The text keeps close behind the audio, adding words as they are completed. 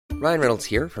Ryan Reynolds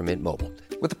here from Mint Mobile.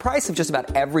 With the price of just about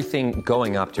everything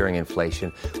going up during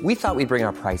inflation, we thought we'd bring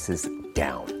our prices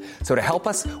down. So to help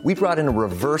us, we brought in a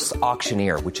reverse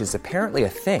auctioneer, which is apparently a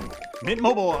thing. Mint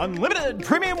Mobile Unlimited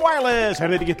Premium Wireless. How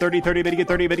to get 30, 30, bit to get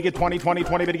 30, bit to get 20, 20,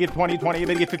 20, bit to get 20, 20,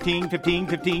 bit to get 15, 15,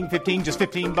 15, 15, just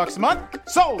 $15 a month?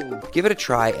 Sold! Give it a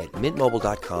try at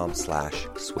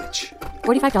mintmobile.com/switch.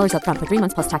 $45 up front for 3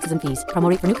 months plus taxes and fees. Promo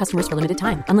rate for new customers for limited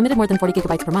time. Unlimited more than 40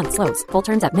 gigabytes per month. Slows full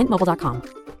terms at mintmobile.com.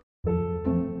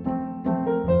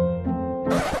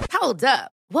 Hold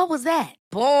up. What was that?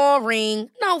 Boring.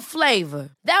 No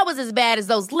flavor. That was as bad as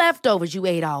those leftovers you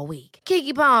ate all week.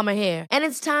 Keke Palmer here, and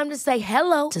it's time to say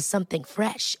hello to something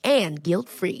fresh and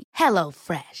guilt-free. Hello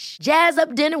Fresh. Jazz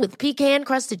up dinner with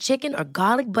pecan-crusted chicken or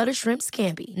garlic butter shrimp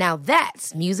scampi. Now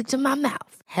that's music to my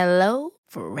mouth. Hello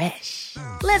Fresh.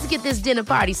 Let's get this dinner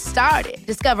party started.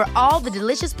 Discover all the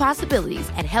delicious possibilities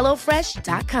at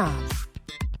hellofresh.com.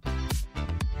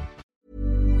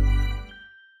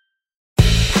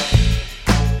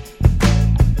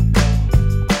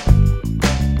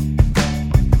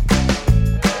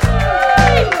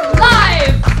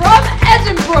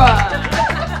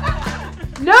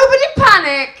 Nobody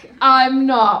panic! I'm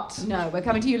not. No, we're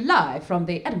coming to you live from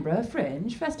the Edinburgh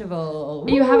Fringe Festival.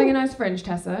 Are you having a nice fringe,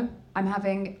 Tessa? I'm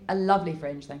having a lovely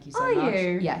fringe, thank you so Are much.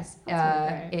 you? Yes.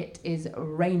 That's It is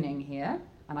raining here,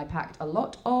 and I packed a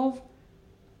lot of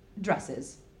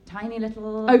dresses. Tiny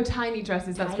little... Oh, tiny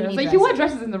dresses, that's Tiny good. Like, you wear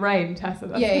dresses. dresses in the rain, Tessa.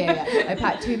 That's Yeah. I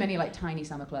packed too many like tiny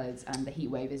summer clothes, and the heat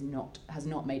wave has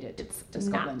not made it to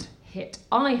Scotland. Hit.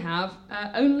 I have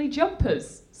only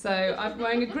jumpers. So I'm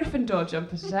wearing a Gryffindor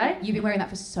jumper today. You've been wearing that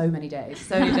for so many days.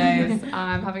 So many days.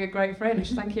 I'm having a great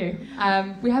fringe, thank you.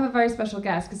 We have a very special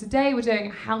guest, because today we're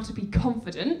doing how to be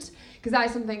confident, because that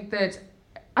is something that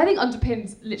I think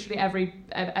underpins literally every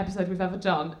episode we've ever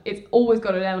done. It's always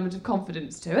got an element of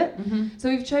confidence to it. Mm-hmm. So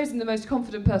we've chosen the most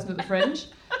confident person at the fringe.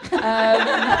 Whether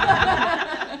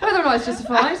or not it's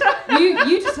justified,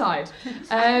 you decide. We've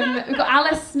got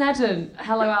Alice Snedden.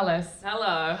 Hello, Alice.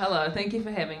 Hello. Thank you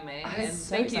for having me. And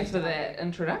so thank you excited for to have that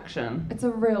introduction. It's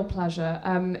a real pleasure.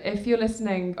 If you're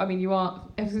listening, I mean, you are.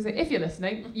 If you're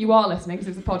listening, you are listening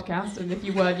because it's a podcast, and if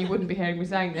you weren't, you wouldn't be hearing me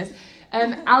saying this.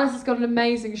 Alice has got an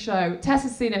amazing show. Tess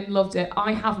has seen it and loved it.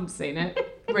 I haven't seen it.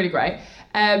 Really great.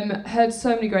 Heard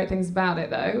so many great things about it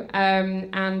though.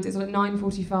 And it's on at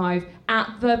 9:45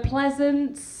 at the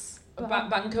Pleasance.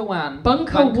 Bunker One.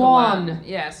 Bunker One.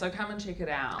 Yeah, so come and check it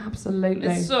out. Absolutely.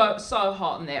 It's so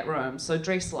hot in that room, so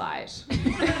dress light.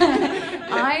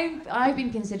 I've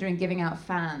been considering giving out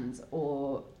fans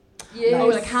or... Yes. Oh,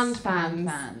 like hand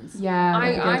fans. Yeah.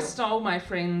 I stole my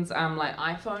friend's like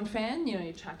iPhone fan. You know,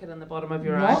 you chuck it in the bottom of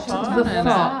your what iPhone. What the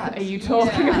fuck are you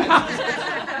talking about?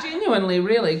 Genuinely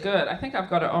really good. I think I've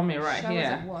got it on me right here. Show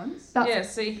us it once. Yeah,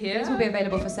 see here. These will be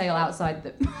available for sale outside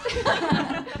the...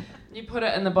 You put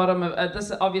it in the bottom of...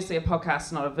 this is obviously a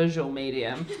podcast, not a visual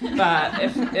medium, but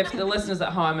if the listeners at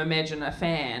home imagine a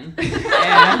fan...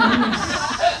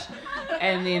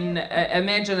 And then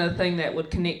imagine a thing that would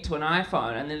connect to an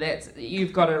iPhone, and then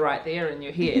you've got it right there in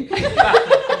your head.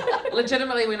 But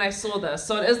legitimately, when I saw this,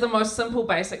 so it is the most simple,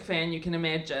 basic fan you can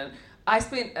imagine. I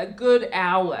spent a good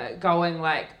hour going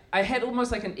like, I had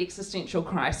almost like an existential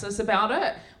crisis about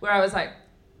it, where I was like,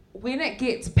 when it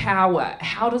gets power,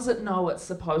 how does it know it's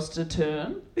supposed to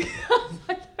turn?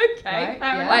 Okay,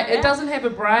 right, like it doesn't have a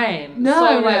brain. No,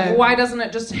 so like, no. why doesn't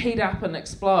it just heat up and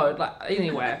explode? Like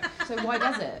anyway. So why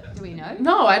does it? Do we know?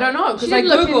 No, I don't know, because She I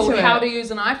didn't look googled into how it. to use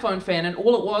an iPhone fan, and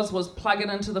all it was plug it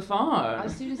into the phone.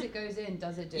 As soon as it goes in,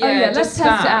 does it do Yeah, Oh it? yeah, it let's just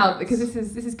test it starts. out because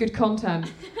this is good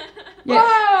content.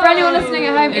 Yeah, for anyone listening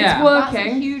at home, Yeah. it's That's a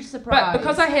working. huge surprise. But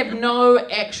because I have no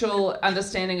actual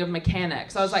understanding of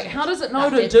mechanics, I was like, how does it know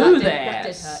That to did- do that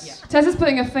did hurt, yeah. Tessa's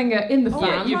putting a finger in the fan.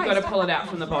 Yeah, you've got to pull it out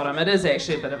from the bottom. It is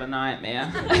actually a bit of a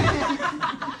nightmare.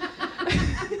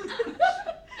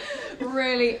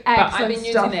 Really But excellent I've been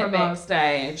using stuff that from us.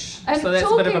 backstage, And so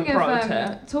that's a bit of a talking pro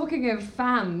tip. talking of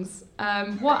fans,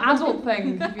 what adult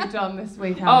thing have you done this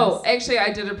week, Oh, Alice? actually,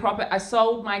 I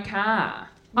sold my car.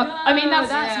 I mean,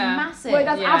 that's Yeah. massive. Wait,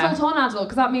 that's Yeah. adult on adult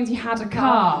because that means you had a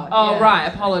car. Oh, Yeah. right,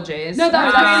 apologies. No,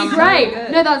 that's really so great.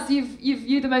 good. No, that's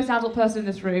you're the most adult person in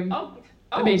this room. Oh,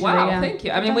 Immediately, wow, yeah. thank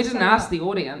you. I mean, we That's didn't so ask the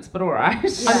audience, but all right. I'm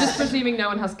just presuming no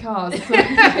one has cars. So.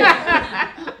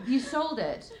 You sold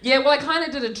it. Yeah, well, I kind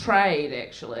of did a trade,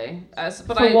 actually.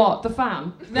 But For what? The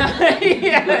fan? No,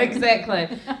 yeah, exactly.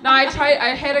 No,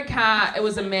 I had a car, it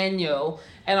was a manual,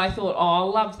 and I thought, oh,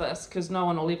 I'll love this, because no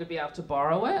one will ever be able to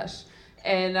borrow it.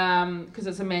 And because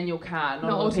it's a manual car, not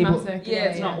Not a lot of people- automatic. Yeah,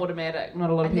 it's not automatic. Not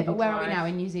a lot of people Where are drive. we now?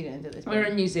 In New Zealand at this point? We're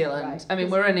in New Zealand. Right. I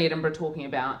mean, we're in Edinburgh talking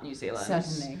about New Zealand.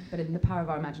 Certainly, but in the power of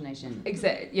our imagination.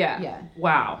 Exactly. Yeah. Yeah.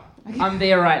 Wow. I'm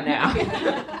there right now.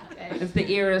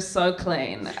 The air is so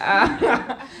clean.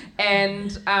 And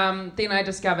then I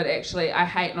discovered actually I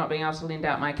hate not being able to lend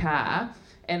out my car,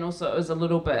 and also it was a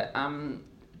little bit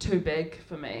too big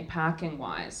for me parking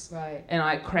wise. Right. And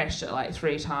I crashed it like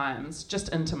 3 times just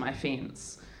into my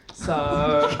fence.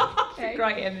 So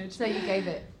Great image. So you gave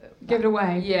it. Give it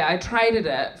away. yeah, I traded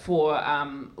it for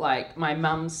like my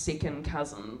mum's second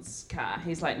cousin's car.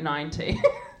 He's like 90.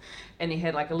 And he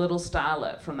had like a little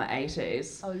Starlet from the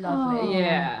 80s. Oh, lovely. Oh.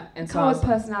 Yeah. And so I Car was with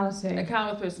personality. a car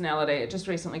with personality. It just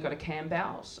recently got a cam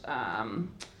belt,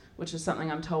 which is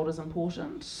something I'm told is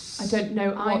important. I don't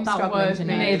know I'm what that struggling word to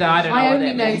know. means. Neither, I don't know I what only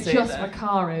that know means just either. what a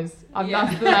car is. Yeah.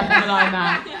 That's the level that I'm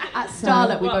at. At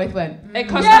Starlet, we Well, both went. It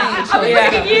cost Yeah, me I was actually.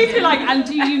 looking at you two like, and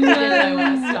do you know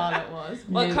what a Starlet was?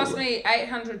 Well, it No. cost me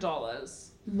 $800,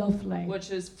 Lovely. which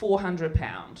is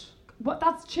 £400. What?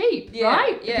 That's cheap, Yeah,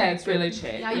 right? yeah, Okay, it's good. really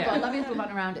cheap. Now you've yeah. got a lovely little run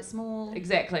around. It's small.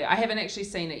 Exactly. I haven't actually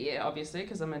seen it yet, obviously,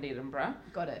 because I'm in Edinburgh.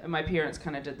 Got it. And my parents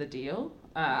kind of did the deal.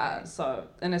 So,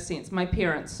 in a sense, my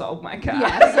parents sold my car.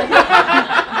 Yes.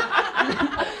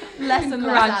 Less and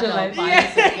less adult. Congratulations. by the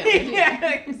second.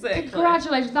 Yeah, exactly.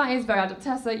 Congratulations, that is very adult.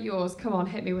 Tessa, yours. Come on,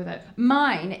 hit me with it.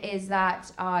 Mine is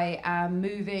that I am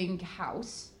moving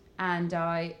house and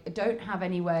I don't have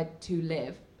anywhere to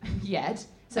live yet.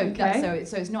 So Okay.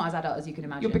 so it's not as adult as you can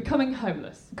imagine. You're becoming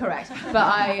homeless. Correct.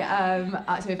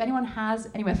 But so if anyone has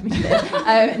anywhere for me to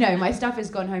live, no, my stuff has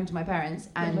gone home to my parents,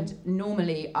 and Lovely.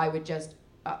 normally I would just,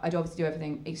 I'd obviously do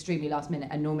everything extremely last minute,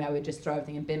 and normally I would just throw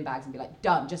everything in bin bags and be like,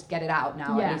 done, just get it out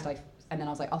now. Yeah. At least and then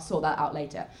I was like, I'll sort that out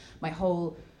later. My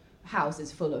whole house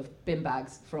is full of bin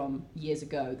bags from years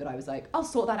ago that I was like, I'll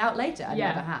sort that out later. I Yeah.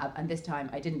 never have. And this time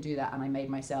I didn't do that, and I made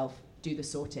myself do the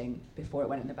sorting before it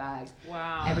went in the bags.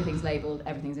 Wow. Everything's labelled,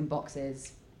 everything's in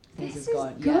boxes. Things This have is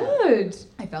gone. Yeah. good.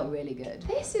 I felt really good.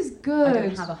 This is I good.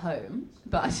 don't have a home,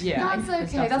 but Yeah. That's the okay.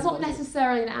 stuff's That's not in boxes.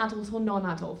 necessarily an adult or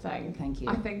non-adult thing. Thank you.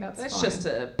 I think that's That's fine. just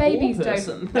a Babies poor don't-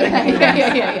 person.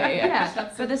 Yeah,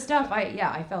 that's For the stuff,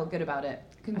 I felt good about it.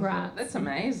 Congrats. That's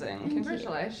amazing.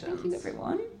 Congratulations. Thank you,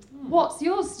 everyone. What's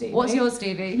yours, Stevie? What's yours,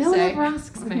 Stevie? No one Say. ever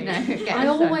asks me. No, okay, I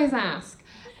so- always ask.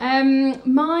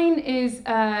 Mine is.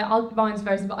 Mine's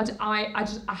very simple.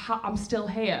 I'm still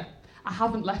here. I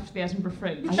haven't left the Edinburgh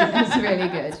Fringe. I think that's really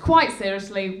good. Quite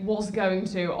seriously, was going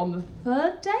to on the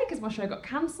 3rd day because my show got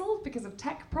cancelled because of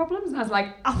tech problems, and I was like,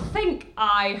 I think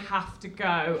I have to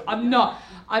go. I'm not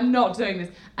doing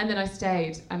this. And then I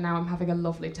stayed, and now I'm having a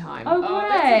lovely time. Oh, Oh,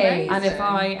 that's great. amazing. And if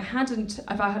I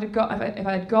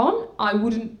had gone, I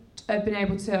wouldn't have been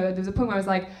able to. There was a point where I was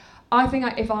like, I think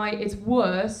it's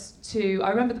worse to.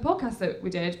 I remember the podcast that we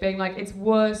did being like, it's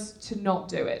worse to not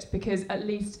do it, because at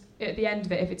least at the end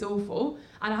of it, if it's awful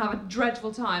and I have a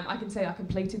dreadful time, I can say I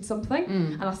completed something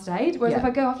and I stayed. Whereas Yeah. if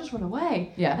I go, I've just run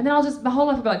away. Yeah. And then I'll just my whole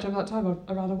life will be like, do you remember that time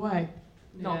I ran away?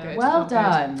 Not Yeah. good. Well not good.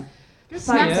 done. Thanks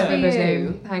Snaps for everybody.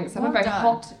 you. Thanks. I'm Well very done.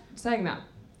 hot saying that.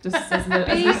 Just as an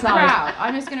Be aside. proud.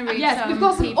 I'm just going to read Yes, some we've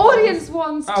got some people's- audience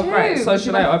ones Oh, too. great. So which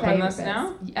should are my I open favourite this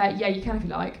now? Yeah, you can if you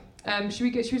like. Should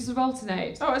we sort of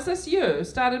alternate? Oh, is this you?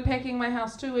 Started packing my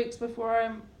house 2 weeks before I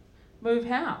move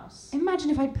house. Imagine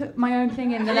if I'd put my own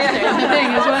thing in the letter in the thing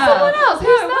as well. Someone else.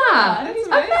 Who's that? That's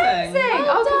amazing. Amazing.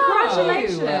 Well Oh, done.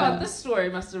 congratulations. Oh, this story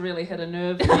must have really hit a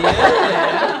nerve for you.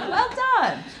 Yeah. Well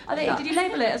done. Did you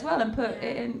label it as well and put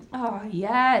it in? Oh,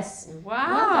 yes. Wow.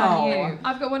 Well done, you.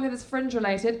 I've got one here that's Fringe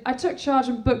related. I took charge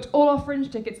and booked all our Fringe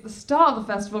tickets at the start of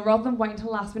the festival rather than waiting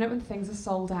till last minute when things are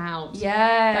sold out.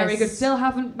 Yes. Very good. Still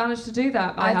haven't managed to do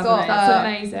that. I've haven't. got, That's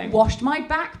amazing. Washed my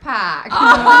backpack.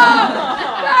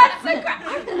 That's a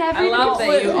I've never I even love that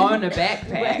got you one. own a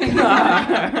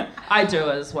backpack. I do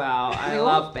as well. I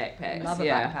love backpacks. Love a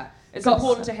yeah. backpack. It's Got-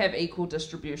 important to have equal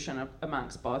distribution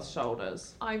amongst both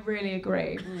shoulders. I really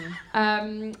agree.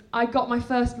 I got my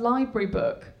first library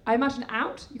book. I imagine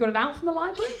out. You got it out from the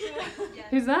library?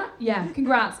 Who's that? Yeah.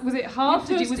 Congrats. Was it hard?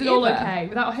 Your Was first it all ever? okay?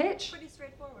 Without a hitch? Pretty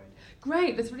straightforward.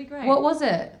 Great. That's really great. What was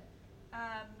it?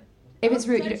 If it's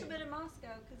rude, you don't- Gentleman in Moscow,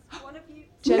 because one of you.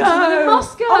 Gentleman in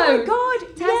Moscow. Oh my god!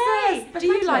 Tessa, Yay! Do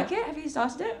you like it? Have you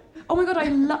started it? Oh my god! I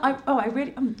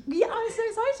really. Yeah, I'm so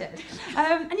excited.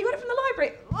 And you got it from the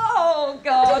library. Oh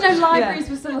god! I didn't know libraries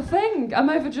were still a thing. I'm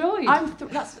overjoyed.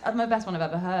 That's the best one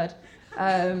I've ever heard.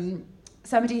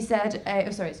 Somebody said, oh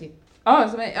sorry, it's you. Oh,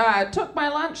 it's amazing. I took my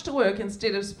lunch to work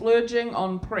instead of splurging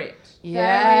on Pret.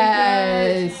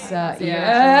 Yes.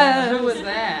 Who was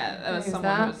that? That was Who's someone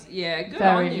that? who was, good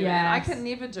Very, on you, man. I yes. can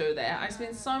never do that. I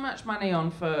spend so much money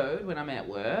on food when I'm at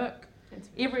work.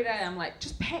 Every day I'm like,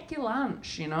 just pack your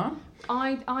lunch, you know?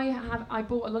 I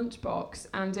bought a lunchbox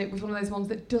and it was one of those ones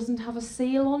that doesn't have a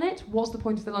seal on it. What's the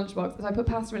point of the lunchbox? So I put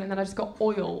pasta in and then I just got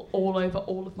oil all over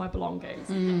all of my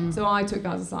belongings. So I took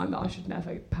that as a sign that I should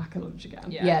never pack a lunch again.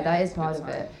 Yeah, that is part Good of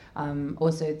it.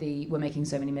 Also, we're making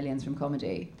so many millions from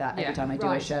comedy that every time I do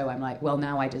a show, I'm like, well,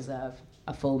 now I deserve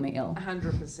a full meal.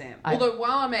 100%. Although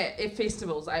while I'm at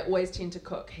festivals, I always tend to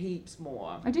cook heaps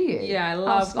more. Oh, do you? Yeah, I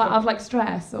love Of like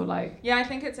stress or like. Yeah, I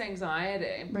think it's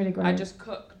anxiety. Really great. I just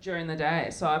cook during the day,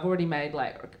 so I've already made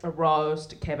like a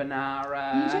roast, a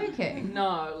carbonara. Are you joking?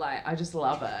 No, like I just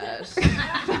love it.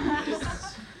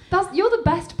 You're the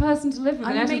best person to live with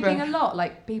Are in you Edinburgh. making a lot,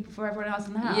 like people for everyone else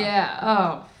in the house? Yeah.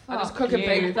 Oh. I just fuck cook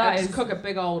you. I just cook a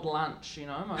big old lunch, you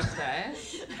know, most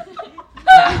days.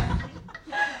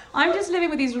 I'm just living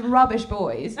with these rubbish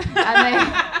boys,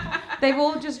 and they've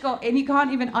all just got, and you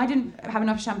can't even, I didn't have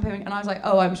enough shampoo, and I was like,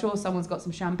 oh, I'm sure someone's got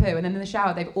some shampoo, and then in the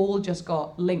shower, they've all just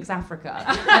got Lynx Africa,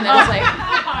 and there's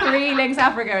like 3 Lynx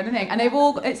Africa in the thing, and they've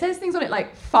all, it says things on it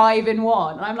like 5 in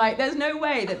 1, and I'm like, there's no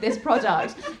way that this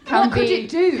product can What could it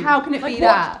do? How can it Like, be what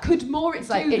that? could more It's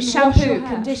do like, than it's wash your shampoo,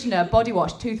 hair? conditioner, body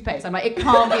wash, toothpaste. I'm like, it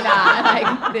can't be that.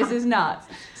 Like, this is nuts.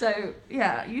 So,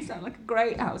 yeah, you sound like a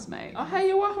great housemate. Oh, hey,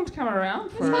 you're welcome to come around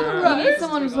for You need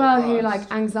someone as well who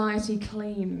like anxiety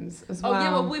cleans as well. Oh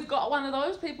yeah, well we've got one of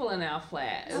those people in our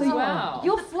flat as you- well.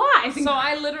 Your flat is So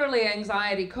I literally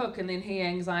anxiety cook and then he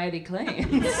anxiety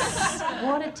cleans.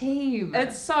 What a team.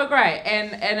 It's so great.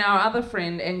 And our other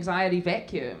friend anxiety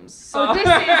vacuums. So Oh, this is.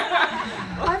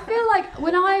 I feel like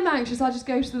when I'm anxious, I just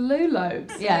go to the loo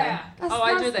loads. Yeah.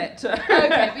 I do that too.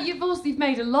 Okay, but you've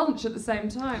made a lunch at the same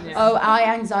time. Yeah. Oh, I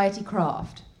anxiety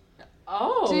craft.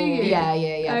 Oh. Do you?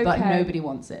 Yeah. But Okay. nobody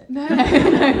wants it. No.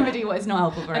 Nobody. It's not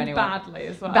helpful for And anyone. badly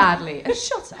as well. Badly.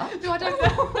 Shut up. No, I don't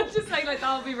know. I'm just saying like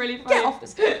that'll be really funny. Get off the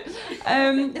stage.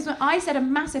 This one, I said a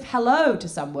massive hello to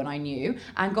someone I knew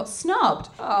and got snubbed.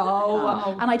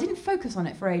 Oh. And I didn't focus on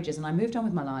it for ages, and I moved on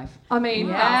with my life. I mean,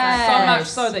 Yes. So much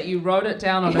so that you wrote it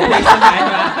down on a piece of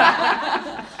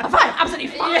paper. I find absolutely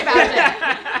fine about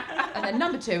it. And then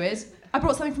number 2 is I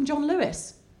brought something from John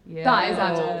Lewis. Yeah. That is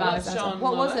adult. That What's is John adult.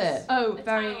 What was Lewis? it? Oh,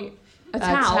 very. A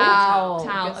towel.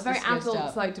 Towel. Good A very stuff.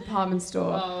 adult like department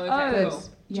store. Oh, okay, cool.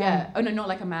 Yeah. Oh no, not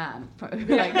like a man. Like,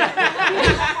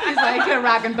 he's like a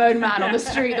rag and bone man on the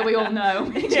street that we all know.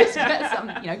 He just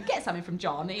get something from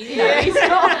John. He's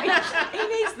not, he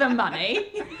needs the money.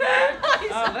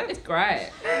 Oh, that's great.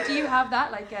 Do you have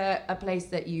that, like a place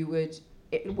that you would,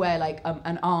 where like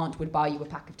an aunt would buy you a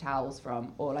pack of towels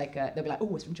from, or like they'll be like,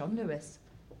 oh, it's from John Lewis.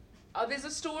 Oh, there's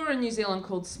a store in New Zealand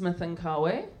called Smith & Co.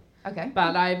 Okay.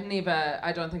 But I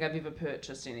don't think I've ever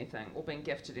purchased anything or been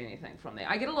gifted anything from there.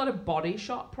 I get a lot of Body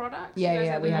Shop products. Yeah, You guys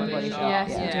yeah, have we the have Body Shop. Yes,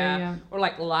 you do, yeah. Or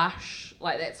like Lush,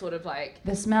 like that sort of like.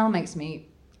 The smell makes me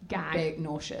Gag. big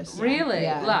nauseous. Really?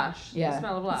 Yeah. Lush? Yeah. The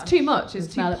smell of Lush? It's too much. The It's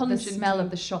too smell, the pungent. smell of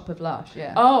the shop of Lush.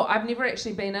 Yeah. Oh, I've never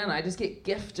actually been in. I just get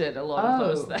gifted a lot of Oh.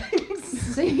 those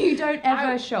things. So you don't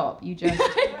ever shop. You just.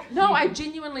 No, I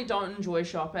genuinely don't enjoy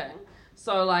shopping.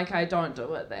 So, like, I don't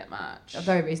do it that much.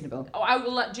 Very reasonable.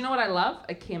 Oh, do you know what I love?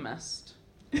 A chemist.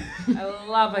 I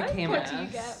love a chemist. What do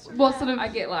you get? What sort of? I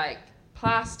get, like,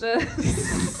 plasters,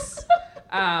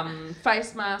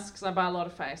 face masks. I buy a lot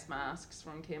of face masks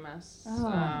from chemists. Oh,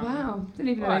 wow. Didn't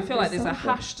even know. Well, I you feel like could there's a sell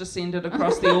them. hush descended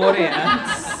across the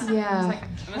audience. Yeah.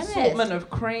 An assortment of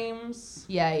creams.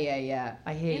 Yeah.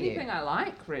 I hear Anything you. I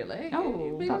like, really. Oh,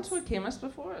 You've been that's- to a chemist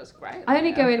before? It's great. I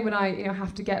only yeah. go in when I,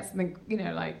 have to get something,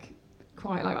 like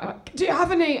quite like. Do you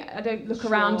have any? I don't look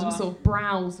around and Sure. sort of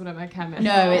browse when I'm a chemist.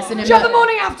 No, it's an. Do you have the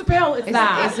morning after pill? It's It's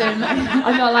that.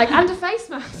 I'm not like and a face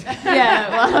mask. Yeah,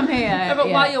 well, I'm here. No, but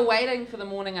yeah. while you're waiting for the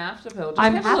morning after pill, just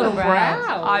I'm have a little browse.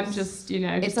 browse. I'm just,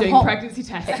 It's just a doing hot- pregnancy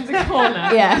tests in the corner.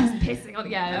 Yeah. Just pissing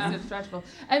on. Yeah, it's dreadful.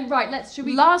 And right, should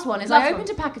we? Last one is Last I one.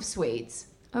 opened a pack of sweets,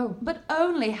 Oh. but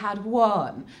only had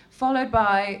one, followed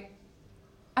by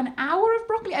an hour of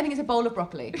broccoli. I think it's a bowl of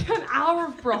broccoli. An hour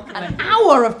of broccoli. An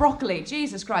hour of broccoli.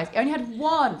 Jesus Christ. I only had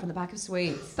one from the pack of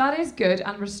sweets. That is good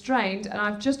and restrained, and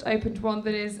I've just opened one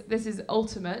this is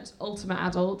ultimate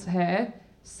adult here.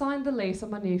 Signed the lease on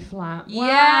my new flat. Yeah,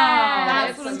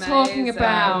 that's that's what I'm amazing. talking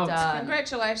about. Well done.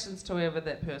 Congratulations to whoever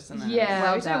that person is. Yeah,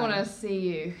 Well we don't done. want to see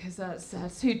you because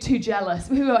that's too jealous.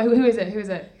 Who is it? Who is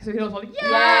it? So we can all follow. Yes!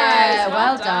 Yeah,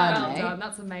 well Well done, eh? done.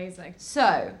 That's amazing.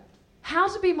 So, How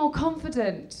to be more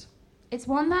confident? It's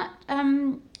one that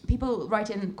people write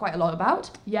in quite a lot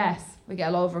about. Yes. We get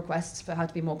a lot of requests for how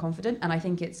to be more confident, and I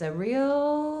think it's a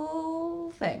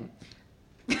real thing.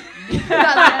 So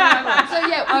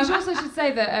yeah, we also should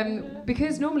say that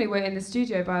because normally we're in the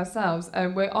studio by ourselves,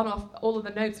 we're on all of the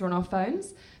notes are on our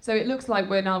phones, so it looks like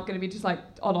we're now going to be just like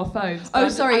on our phones. Oh,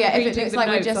 sorry, yeah. If it reading looks the like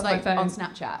we're notes just off my like phone. on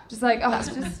Snapchat. Just like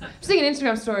just seeing an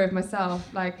Instagram story of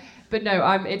myself, like. But no,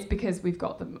 it's because we've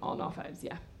got them on our phones.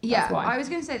 Yeah. Yeah, that's why. I was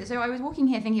going to say that. So I was walking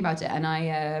here thinking about it, and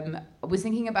I was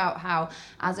thinking about how,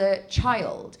 as a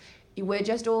child, we're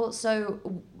just all so.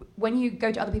 When you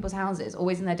go to other people's houses,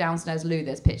 always in their downstairs loo,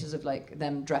 there's pictures of like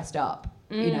them dressed up,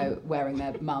 you know, wearing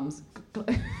their mums.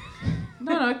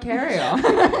 No, carry on.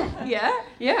 Yeah?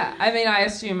 Yeah, I mean, I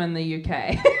assume in the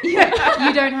UK. Yeah.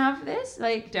 You don't have this?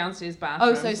 Like Downstairs bathroom.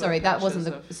 Oh, so sorry, that wasn't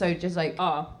the... So just like...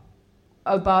 Oh.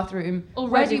 A bathroom.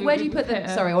 Already where do you put the...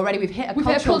 Sorry, already we've hit a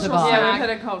cultural divide. Yeah, we've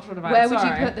hit a cultural divide. Where would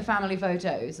you put the family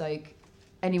photos? Like,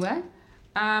 anywhere?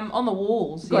 On the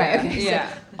walls. Great, Yeah. okay, Yeah.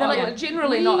 so They're like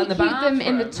generally not in the bathroom. keep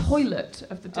them in the toilet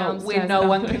of the downstairs where no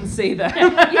one can see them.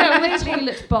 Yeah, with a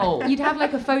toilet bowl. You'd have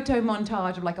like a photo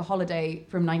montage of like a holiday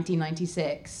from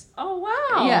 1996. Oh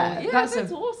wow! Yeah, that's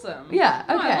that's awesome. Yeah,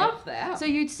 No, okay. I love that. So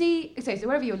you'd see, so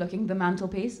wherever you're looking, the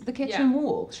mantelpiece, the kitchen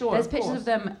wall. Sure, There's of pictures course. of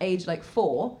them aged like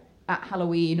 4 at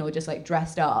Halloween or just like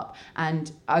dressed up.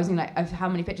 And I was thinking like of how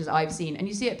many pictures I've seen, and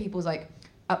you see it at people's like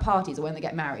at parties or when they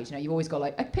get married, you know, you've always got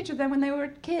like a picture of them when they were a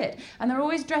kid, and they're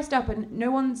always dressed up, and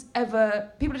no one's ever,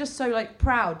 people are just so like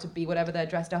proud to be whatever they're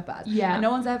dressed up as. Yeah. And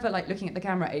no one's ever like looking at the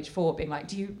camera at age 4 being like,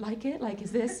 do you like it? Like,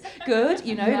 is this good?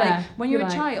 You know, Yeah. like when you're You're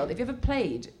a like- child, if you ever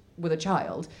played with a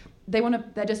child,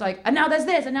 they're just like, and now there's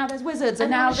this, and now there's wizards,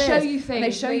 and now they this. show you things. And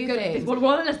they show you things. Well,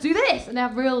 let's do this, and they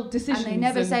have real decisions. And they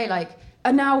never say like,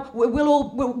 and now we're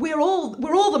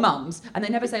all the mums, and they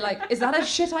never say like, is that a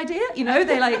shit idea? You know,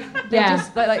 they're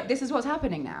just like, this is what's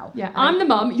happening now. Yeah, And I'm the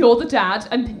mum, you're the dad,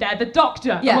 and they're the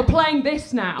doctor. Yeah. And we're playing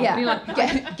this now. Yeah. And you're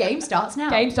like, Game starts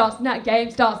now. Game starts now. Game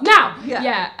starts now.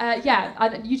 Yeah.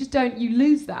 And you just don't. You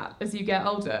lose that as you get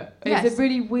older. Yes. It's a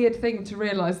really weird thing to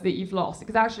realise that you've lost.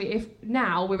 Because actually, if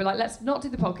now we were like, let's not do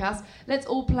the podcast. Let's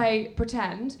all play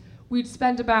pretend. We'd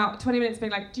spend about 20 minutes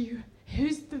being like,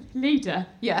 who's the leader?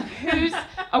 Yeah.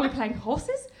 Are we playing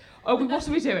horses? What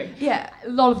are we doing? Yeah. A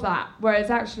lot of that. Whereas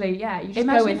actually, yeah, you just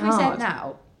Imagine go in if we hard. said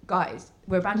now, guys,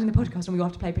 we're abandoning the podcast and we all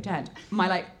have to play pretend.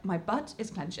 My butt is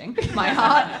clenching. My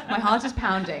heart is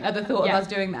pounding at the thought of us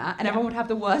doing that, and everyone would have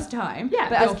the worst time. Yeah,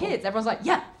 But as awful. kids, everyone's like,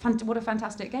 yeah, what a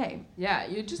fantastic game. Yeah,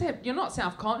 you're not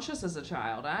self-conscious as a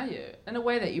child, are you? In a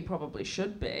way that you probably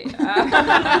should be.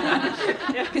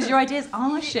 Because your ideas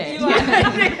are shit. Your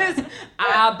ideas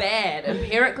are bad.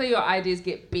 Empirically, your ideas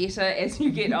get better as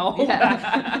you get older.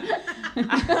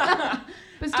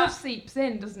 But stuff seeps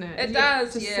in, doesn't it? It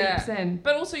does, just yeah. seeps in.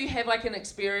 But also you have like an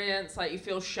experience, like you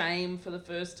feel shame for the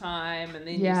first time, and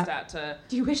then Yeah. you start to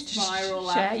Do you wish to spiral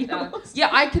share up. yours? Yeah,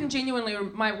 I can genuinely.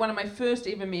 One of my first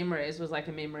ever memories was like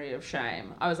a memory of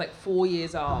shame. I was like 4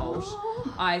 years old.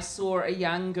 I saw a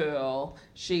young girl.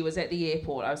 She was at the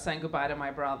airport. I was saying goodbye to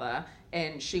my brother,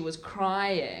 and she was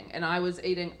crying, and I was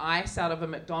eating ice out of a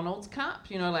McDonald's cup.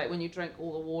 You know, like when you drink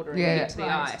all the water and you get to the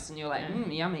Right. ice, and you're like,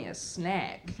 yummy, a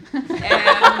snack. And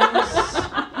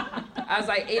I was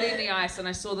like eating the ice, and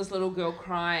I saw this little girl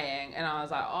crying, and I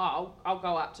was like, oh, I'll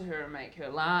go up to her and make her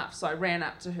laugh. So I ran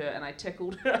up to her and I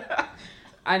tickled her.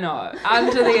 I know,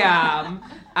 under the arm,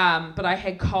 but I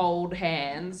had cold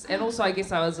hands, and also I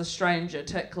guess I was a stranger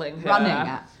tickling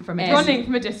her. From a And- Running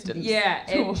from a distance. Yeah,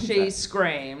 and towards she her.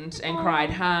 screamed and cried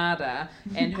harder,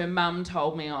 and her mum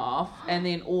told me off, and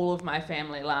then all of my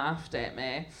family laughed at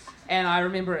me. And I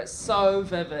remember it so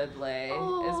vividly.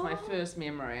 It's my first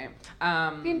memory.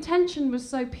 The intention was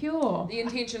so pure. The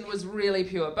intention was really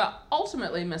pure, but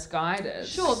ultimately misguided.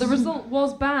 Sure, the result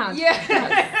was bad.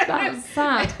 Yeah. That was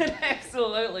sad. It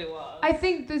absolutely was. I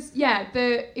think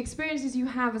the experiences you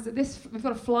have as we've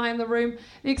got a fly in the room.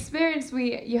 The experience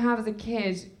you have as a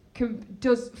kid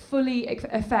does fully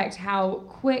affect how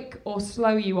quick or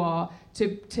slow you are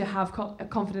to have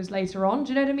confidence later on. Do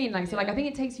you know what I mean? Like I think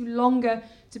it takes you longer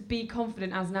to be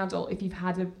confident as an adult if you've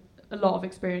had a lot of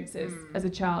experiences as a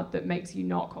child that makes you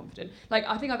not confident. Like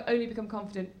I think I've only become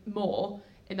confident more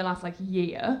in the last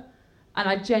year, and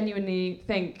I genuinely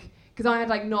think because I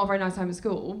had not a very nice time at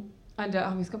school. And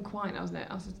it's gone quiet now, isn't it?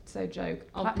 I was just say a joke.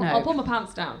 I'll pull my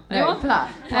pants down. No, Anyone?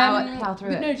 plow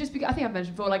through it. No, just because I think I've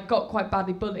mentioned before, got quite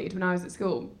badly bullied when I was at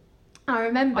school. I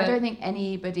remember. I don't think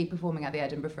anybody performing at the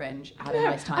Edinburgh Fringe had a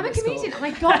nice time I'm a at school. comedian and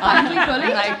I got badly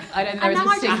bullied. I don't think And there now is a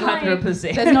I just single. try and-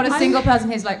 100%. There's not a single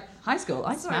person who's like, high school,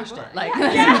 I smashed it.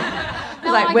 No,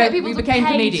 No, like, I get people we to became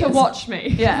pay comedians. to watch me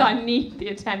because Yeah. I need the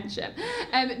attention.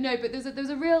 No, but there's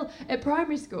a real at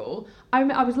primary school.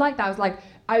 I was like that. I was like,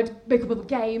 I would make up all the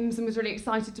games and was really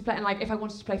excited to play. And like, if I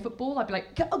wanted to play football, I'd be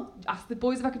like, ask the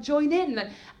boys if I could join in.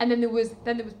 And then there was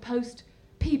post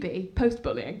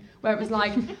bullying, where it was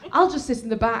like, I'll just sit in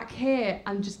the back here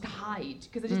and just hide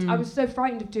because I was so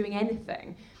frightened of doing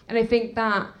anything. And I think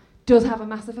that does have a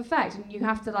massive effect, and you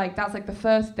have to that's like the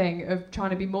first thing of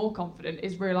trying to be more confident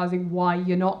is realizing why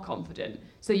you're not confident,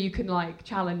 so you can like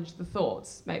challenge the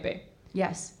thoughts maybe.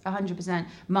 Yes, 100%.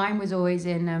 Mine was always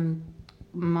in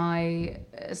my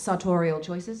sartorial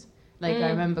choices. Like, I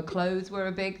remember clothes were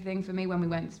a big thing for me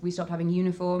when we stopped having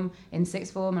uniform in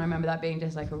sixth form, and I remember that being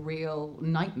just like a real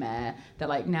nightmare. That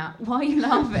like, now, why are you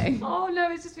laughing? Oh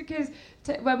no, it's just because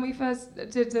when we first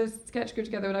did a sketch group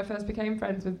together, when I first became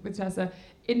friends with Tessa,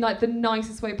 in like the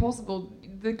nicest way possible,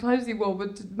 the clothes you wore were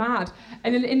mad,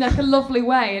 and in like a lovely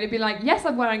way, and it'd be like, yes,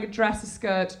 I'm wearing a dress, a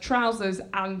skirt, trousers,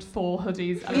 and 4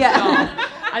 hoodies and a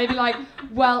scarf. And it'd be like,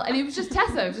 well, and it was just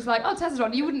Tessa. It was just like, oh, Tessa's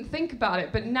on. You wouldn't think about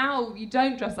it, but now you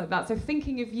don't dress like that. So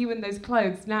thinking of you in those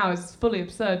clothes now is fully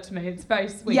absurd to me. It's very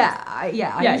sweet. I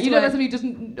You know, as somebody who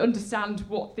doesn't understand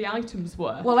what the items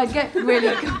were. Well, I'd get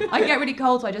really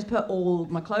cold, so I just put all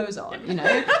my clothes on, you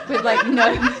know, with like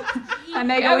and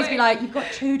they'd always be like, you've got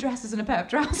 2 dresses and a pair of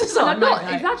trousers on. I'm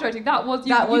not exaggerating. That was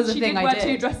the she thing did I wear did.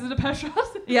 2 dresses and a pair of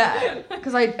trousers. Yeah,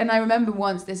 because I remember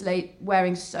once this late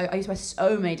wearing I used to wear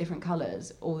so many different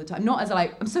colours all the time. Not as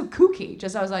I'm so kooky.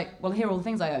 Just I was like, well, here are all the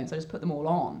things I own, so I just put them all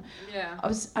on. Yeah.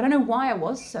 I don't know why I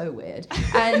was so weird.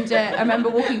 And I remember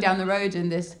walking down the road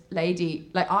and this lady,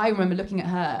 like I remember looking at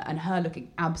her and her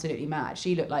looking absolutely mad.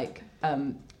 She looked like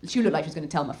she was going to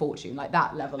tell my fortune, like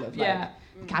that level of like.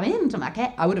 Come into my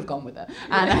cat. I would have gone with her,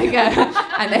 and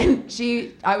and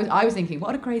then I was thinking,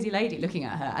 what a crazy lady, looking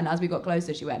at her. And as we got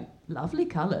closer, she went, lovely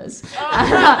colours. And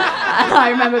I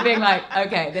remember being like,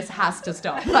 okay, this has to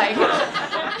stop. Like,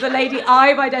 the lady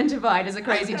I've identified as a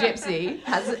crazy gypsy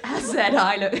has said,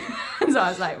 I look. And so I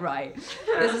was like, right,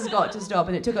 this has got to stop.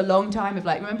 And it took a long time of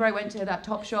like, remember I went to that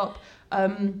Topshop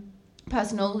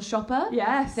personal shopper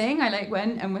thing. I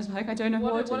went and was like, I don't know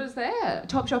what is that?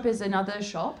 Topshop is another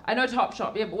shop. I know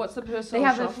Topshop, yeah, but what's the personal They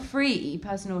have shopper? a free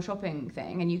personal shopping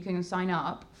thing, and you can sign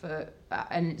up for,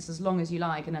 and it's as long as you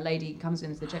like, and a lady comes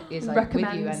in is like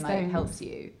with you and like helps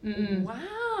you.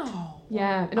 Wow.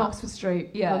 Yeah, in Oxford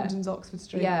Street. Yeah. London's Oxford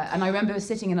Street. Yeah, and I remember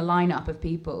sitting in a lineup of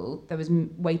people that was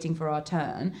waiting for our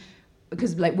turn.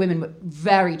 Because like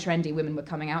very trendy women were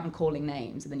coming out and calling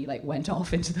names, and then you like went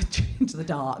off into the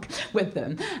dark with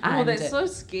them. And, that's so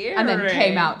scary. And then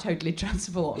came out totally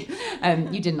transformed.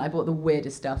 You didn't. I bought the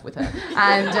weirdest stuff with her,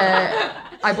 and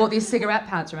I bought these cigarette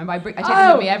pants. Remember, I take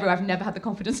them with me everywhere. I've never had the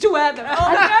confidence to wear them.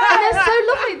 And they're so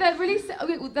lovely. They're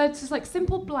really they're just like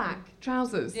simple black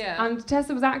trousers. Yeah. And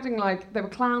Tessa was acting like they were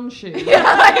clown shoes. Like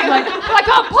I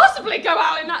can't possibly go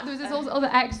out in that. There was this other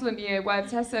excellent year where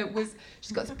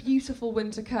she's got this beautiful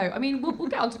winter coat. I mean, we'll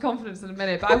get onto confidence in a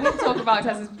minute, but I will talk about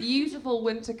Tessa's beautiful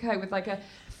winter coat with like a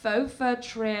faux fur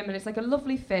trim, and it's like a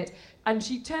lovely fit. And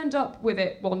she turned up with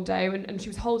it one day, and she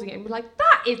was holding it, and we're like,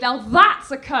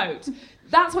 that's a coat.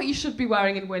 That's what you should be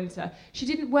wearing in winter. She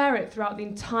didn't wear it throughout the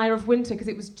entire of winter because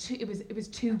it was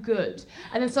too good,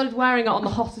 and then started wearing it on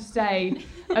the hottest day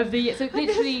of the year. So it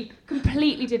literally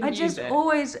completely didn't use it.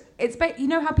 Always, you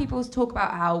know how people talk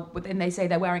about how when they say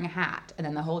they're wearing a hat, and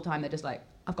then the whole time they're just like,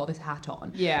 I've got this hat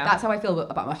on. Yeah. That's how I feel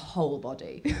about my whole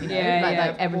body. You know? Yeah,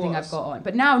 like everything I've got on.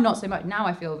 But now, not so much. Now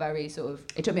I feel very sort of.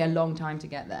 It took me a long time to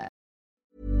get there.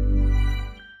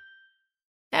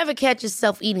 Ever catch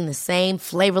yourself eating the same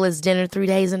flavorless dinner 3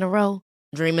 days in a row?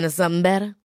 Dreaming of something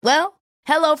better? Well,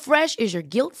 HelloFresh is your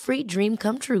guilt-free dream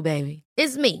come true, baby.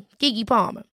 It's me, Keke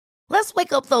Palmer. Let's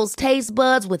wake up those taste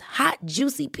buds with hot,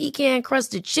 juicy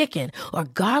pecan-crusted chicken or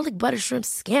garlic butter shrimp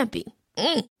scampi.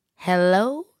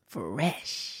 Hello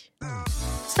Fresh.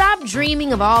 Stop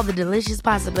dreaming of all the delicious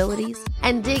possibilities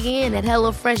and dig in at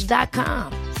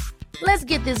HelloFresh.com. Let's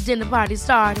get this dinner party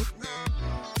started.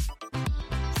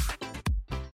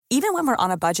 Even when we're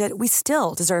on a budget, we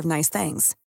still deserve nice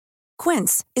things.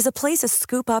 Quince is a place to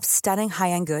scoop up stunning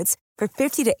high-end goods for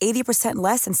 50 to 80%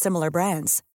 less than similar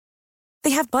brands. They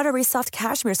have buttery soft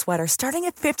cashmere sweaters starting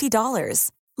at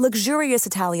 $50, luxurious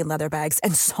Italian leather bags,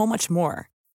 and so much more.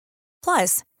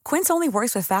 Plus, Quince only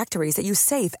works with factories that use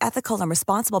safe, ethical, and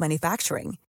responsible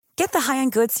manufacturing. Get the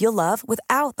high-end goods you'll love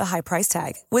without the high price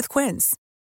tag with Quince.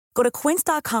 Go to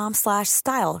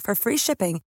quince.com/style for free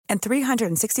shipping and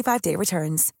 365-day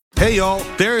returns. Hey, y'all,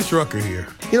 Darius Rucker here.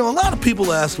 You know, a lot of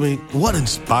people ask me, what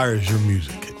inspires your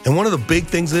music? And one of the big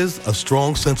things is a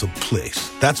strong sense of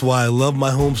place. That's why I love my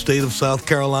home state of South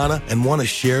Carolina and want to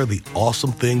share the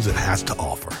awesome things it has to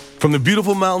offer. From the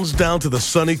beautiful mountains down to the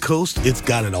sunny coast, it's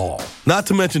got it all. Not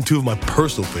to mention two of my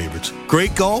personal favorites,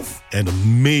 great golf and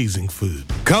amazing food.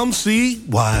 Come see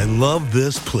why I love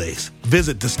this place.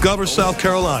 Visit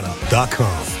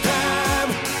discoversouthcarolina.com.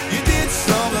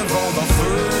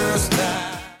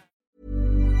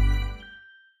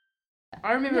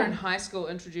 I remember in high school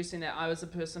introducing that I was a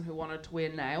person who wanted to wear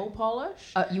nail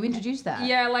polish. You introduced that?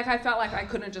 Yeah, like I felt like I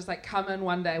couldn't just like come in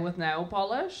one day with nail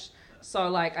polish. So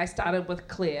like I started with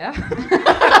clear.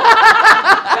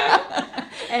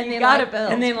 and then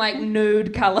like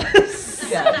nude colours.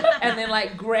 Yeah. And then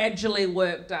like gradually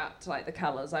worked up to like the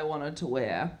colours I wanted to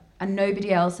wear. And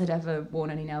nobody else had ever worn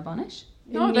any nail varnish?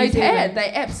 No, they had.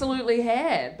 They absolutely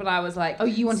had. But I was like... Oh,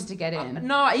 you wanted to get in?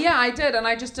 No, yeah, I did. And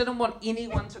I just didn't want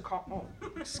anyone to...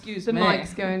 excuse me. The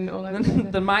mic's going all over.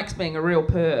 The mic's being a real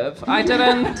perv. I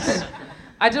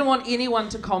didn't want anyone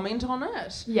to comment on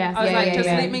it. Yes. I was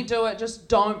let me do it. Just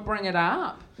don't bring it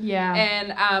up. Yeah.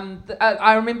 And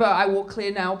I remember I wore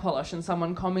clear nail polish and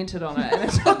someone commented on it. And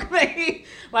it took me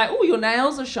like, oh, your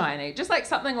nails are shiny. Just like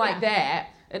something like that.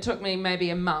 It took me maybe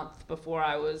a month before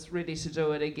I was ready to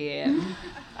do it again.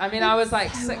 I mean, I was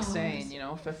like 16,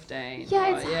 15.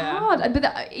 Yeah, it's hard.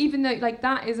 But even though, like,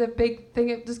 that is a big thing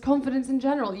of just confidence in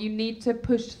general. You need to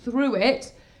push through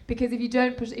it. Because if you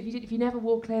don't push, if you never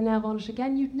wore clear nail varnish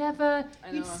again, you'd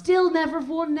still never have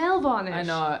worn nail varnish. I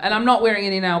know, and I'm not wearing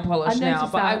any nail polish now,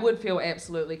 but that. I would feel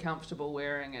absolutely comfortable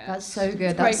wearing it. That's so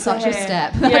good. That's such a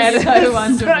step. Yeah, That's so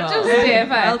wonderful. Such a step.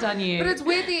 Well done, you. But it's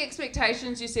weird the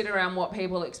expectations you set around what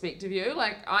people expect of you.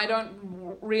 Like, I don't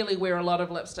really wear a lot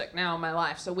of lipstick now in my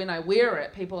life, so when I wear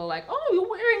it, people are like, "Oh, you're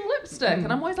wearing lipstick,"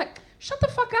 and I'm always like, shut the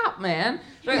fuck up, man.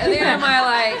 But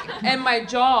then in my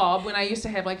job, when I used to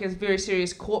have like a very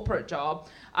serious corporate job,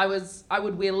 I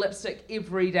would wear lipstick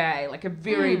every day, like a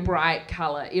very bright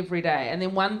colour every day. And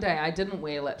then one day I didn't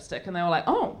wear lipstick and they were like,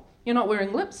 oh, you're not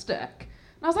wearing lipstick.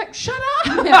 And I was like, shut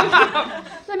up.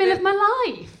 Let me live my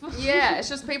life. Yeah, it's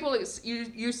just people,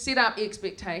 you set up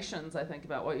expectations, I think,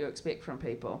 about what you expect from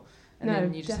people. And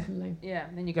then you definitely.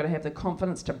 And then you got to have the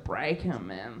confidence to break them,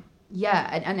 man.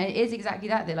 Yeah, and it is exactly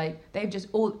that. They're like, they've just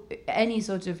any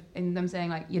sort of, in them saying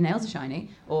like, your nails are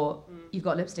shiny or you've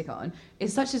got lipstick on,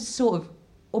 is such a sort of,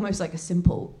 almost like a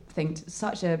simple thing,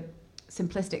 such a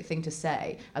simplistic thing to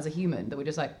say as a human that we're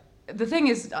just like, the thing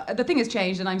is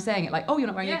changed and I'm saying it like, oh, you're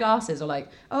not wearing your glasses, or like,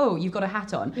 oh, you've got a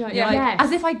hat on. Like,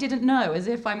 as if I didn't know, as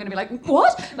if I'm going to be like,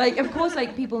 what? Like, of course,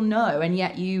 like, people know, and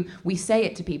yet we say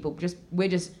it to people, we're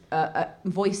just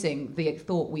voicing the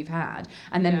thought we've had,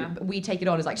 and then we take it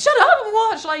on as like, shut up,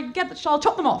 what? Shall I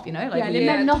chop them off, Like, and it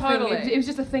meant nothing. Totally. It was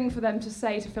just a thing for them to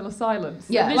say to fill a silence.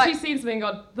 Yeah. You've literally seen something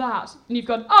and gone, that, and you've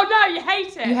gone, oh no, you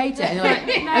hate it. You hate it. And you're like,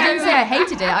 no. I didn't say I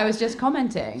hated it, I was just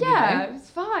commenting. Yeah, it's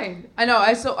fine. I know,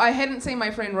 I hadn't seen my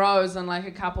friend Rose in like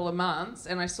a couple of months,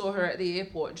 and I saw her at the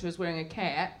airport and she was wearing a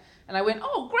cap, and I went,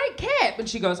 oh, great cap, and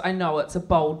she goes, I know, it's a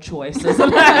bold choice,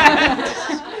 isn't it?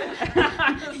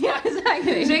 Yeah,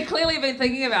 exactly. She'd clearly been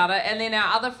thinking about it, and then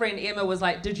our other friend Emma was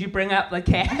like, did you bring up the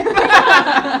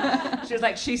cap? She was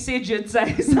like, she said you'd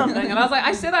say something, and I was like,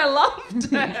 I said I loved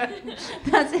it.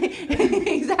 That's it.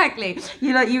 Exactly.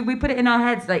 We put it in our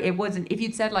heads, like, it wasn't, if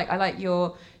you'd said like, I like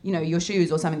your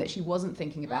shoes or something that she wasn't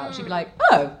thinking about, she'd be like,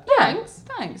 oh, yeah,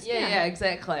 thanks. Yeah,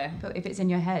 exactly. But if it's in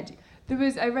your head.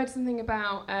 I read something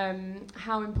about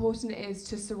how important it is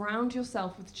to surround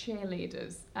yourself with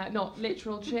cheerleaders, not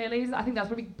literal cheerleaders. I think that's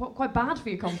probably quite bad for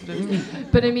your confidence.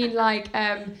 But I mean, like,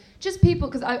 just people,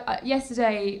 because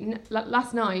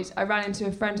last night, I ran into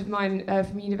a friend of mine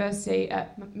from university,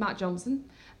 Matt Johnson.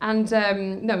 And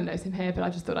no one knows him here, but I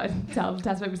just thought I'd tell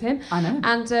Tess it was him. I know.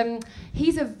 And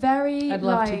he's a very... I'd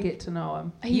love to get to know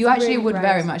him. You actually would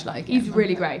very much like him. He's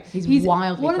really great. He's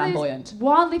wildly flamboyant.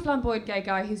 Wildly flamboyant gay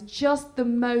guy who's just the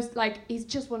most, like, he's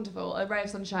just wonderful, a ray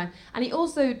of sunshine. And he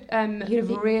also... he'd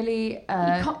have really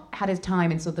had his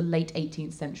time in sort of the late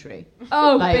 18th century.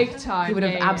 Oh, like, big time. He would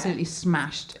have absolutely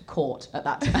smashed court at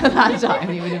that time.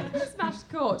 He would have smashed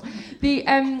court.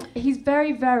 He's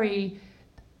very, very...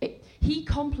 He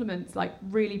compliments like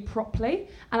really properly,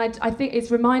 and I think it's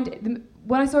reminded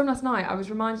when I saw him last night, I was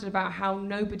reminded about how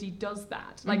nobody does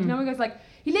that. Like, no one goes like,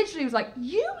 he literally was like,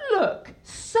 you look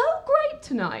so great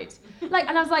tonight. Like,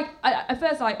 and I was like, at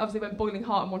first I obviously went boiling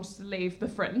hot and wanted to leave the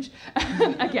Fringe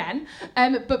again.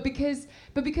 But because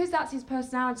that's his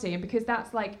personality and because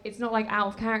that's like, it's not like out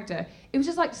of character, it was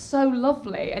just like so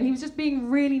lovely. And he was just being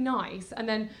really nice.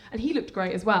 And he looked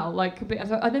great as well. Like,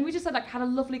 and then we just like had a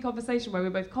lovely conversation where we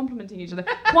were both complimenting each other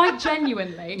quite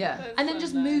genuinely. And then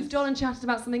just moved on and chatted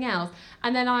about something else.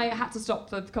 And then I had to stop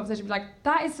the conversation and be like,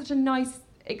 that is such a nice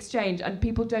exchange, and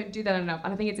people don't do that enough.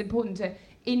 And I think it's important to,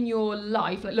 in your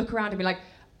life, like look around and be like,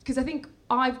 because I think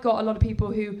I've got a lot of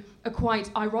people who are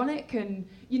quite ironic and,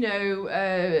 you know,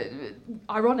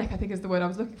 ironic I think is the word I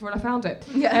was looking for and I found it.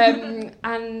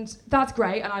 And that's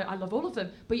great, and I love all of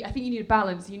them, but I think you need a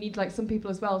balance. You need like some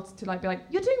people as well to like be like,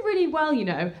 you're doing really well, you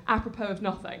know, apropos of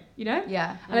nothing, you know?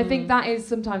 And I think that is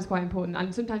sometimes quite important,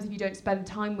 and sometimes if you don't spend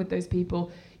time with those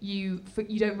people, you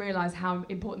don't realise how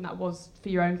important that was for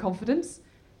your own confidence.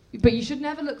 But you should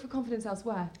never look for confidence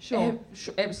elsewhere. Sure.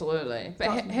 Absolutely.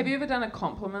 But have you ever done a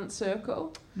compliment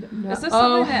circle? No. Is this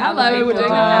something that other people we're doing it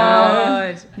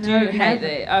now. Do you hate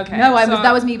that? Okay. No,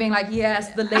 that was me being like,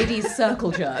 yes, the ladies'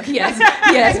 circle jerk. Yes,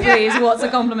 please. What's a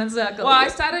compliment circle? Well, I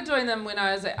started doing them when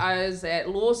I was at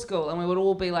law school, and we would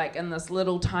all be like in this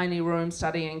little tiny room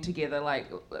studying together,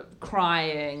 like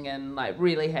crying and like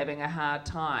really having a hard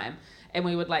time. And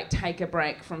we would like take a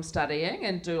break from studying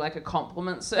and do like a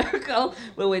compliment circle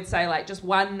where we'd say like just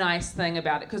one nice thing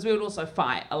about it, because we would also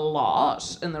fight a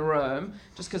lot in the room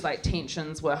just because like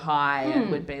tensions were high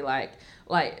and we'd be like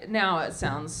now it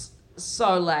sounds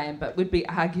so lame, but we'd be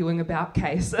arguing about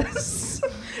cases.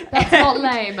 That's not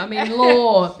lame. I mean,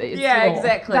 law. It's law.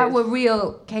 Exactly. That were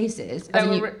real cases.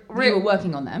 You were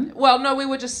working on them. Well, no, we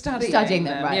were just studying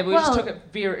them. Right. Yeah, we just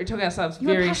took ourselves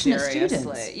very seriously.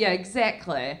 Students. Yeah,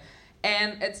 exactly.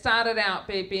 And it started out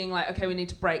being like, okay, we need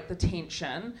to break the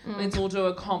tension. Let's all do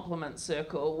a compliment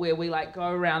circle where we like go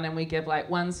around and we give like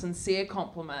one sincere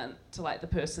compliment to like the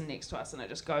person next to us, and it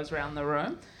just goes around the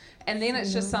room. And then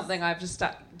it's just something I've just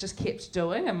kept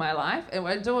doing in my life, and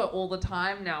I do it all the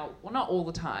time now. Well, not all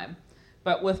the time,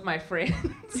 but with my friends.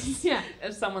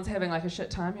 If someone's having like a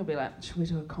shit time, you'll be like, should we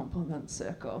do a compliment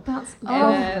circle? That's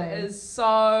lovely. And it is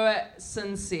so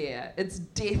sincere. It's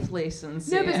deathly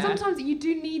sincere. No, but sometimes you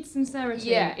do need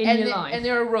sincerity in your life. And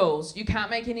there are rules. You can't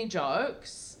make any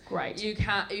jokes. Great. You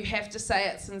have to say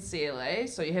it sincerely,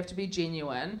 so you have to be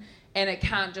genuine. And it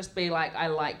can't just be like, I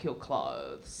like your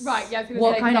clothes. Right, yeah.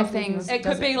 What kind of things? It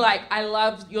could be like, I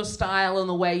love your style and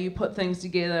the way you put things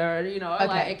together. You know,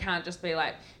 like it can't just be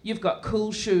like, you've got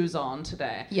cool shoes on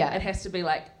today. Yeah. It has to be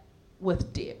like,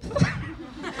 with depth.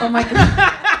 Oh my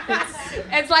god.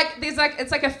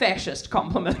 It's like a fascist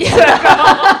compliment. These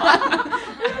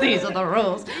are the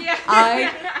rules.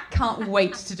 I can't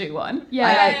wait to do one.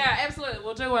 Yeah, absolutely.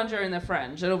 We'll do one during the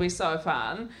Fringe. It'll be so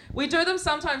fun. We do them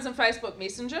sometimes in Facebook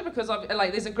Messenger because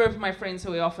there's a group of my friends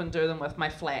who we often do them with. My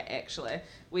flat, actually.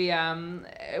 We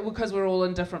because we're all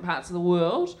in different parts of the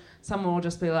world. Someone will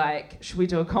just be like, should we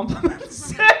do a compliment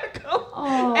circle?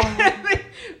 Oh. And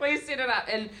we set it up,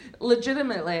 and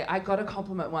legitimately, I got a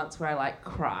compliment once where I like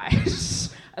cried.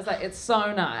 I was like, it's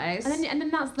so nice. And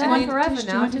then that's there forever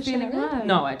now. Do you feeling good?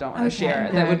 No, I don't want to share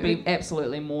it. No. That would be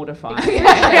absolutely mortifying.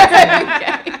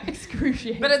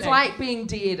 Excruciating. But it's like being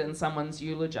dead and someone's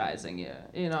eulogizing you.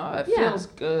 You know, it feels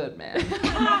good, man.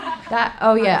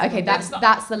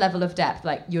 That's the level of depth.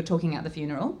 Like you're talking at the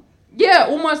funeral. Yeah,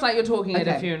 almost like you're talking at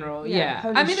a funeral. Yeah.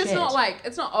 Holy I mean, shit.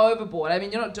 it's not overboard. I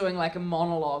mean, you're not doing like a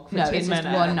monologue for 10 minutes. No, it's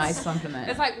just one nice compliment.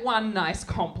 It's like one nice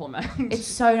compliment. It's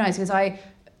so nice because I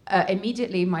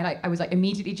immediately I was like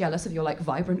immediately jealous of your like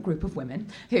vibrant group of women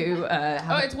who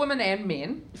have it's women and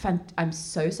men. I'm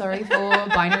so sorry for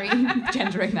binary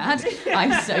gendering that.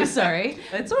 I'm so sorry.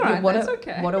 It's all right. That's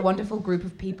okay. What a wonderful group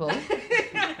of people.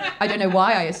 I don't know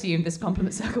why I assumed this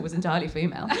compliment circle was entirely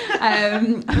female.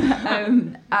 Because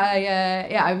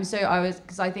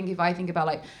I think if I think about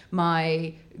like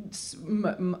my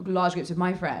large groups of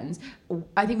my friends,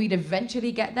 I think we'd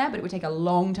eventually get there, but it would take a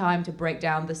long time to break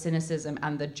down the cynicism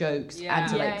and the jokes and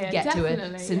to get to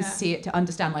a sincere, to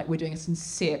understand like we're doing a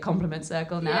sincere compliment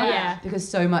circle now, because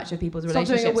so much of people's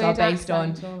relationships are based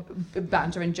on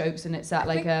banter and jokes, and it's that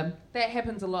like that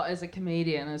happens a lot as a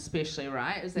comedian, especially,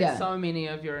 right? Is that so many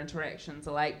of your interactions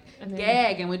are like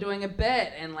gag, and we're doing a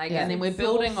bit, and like, and then we're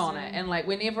building on it, and like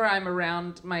whenever I'm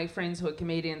around my friends who are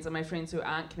comedians and my friends who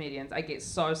aren't comedians, I get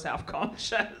so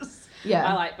self-conscious.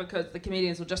 I like, because the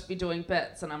comedians will just be doing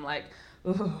bits, and I'm like,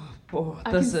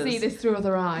 I can see this through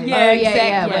other eyes. Yeah,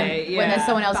 exactly. When there's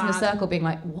someone else in the Bad. circle being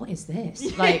like, what is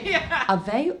this? Like, are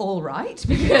they all right?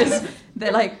 Because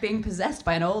they're like being possessed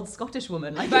by an old Scottish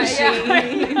woman. Like, But, is she,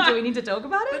 yeah. do we need to talk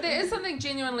about But it? there is something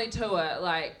genuinely to it,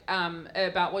 like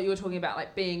about what you were talking about,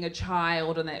 like being a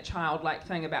child and that childlike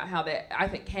thing about how that I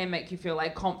think can make you feel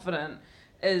like confident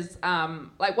is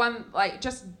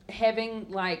just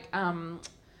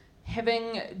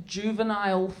having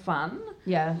juvenile fun.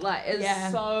 Yeah. Like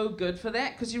is so good for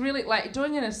that because you really like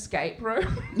doing an escape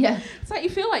room. Yeah. It's like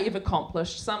you feel like you've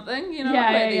accomplished something, you know,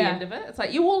 Yeah, at the yeah. end of it. It's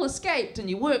like you all escaped and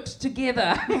you worked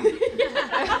together.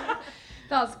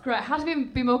 That's great. How to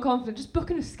be more confident? Just book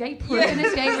an escape room. Yeah. An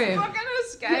escape room. Fucking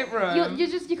escape room. You're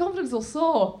just your confidence will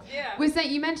soar. Yeah. We're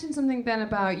saying you mentioned something then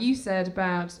about you said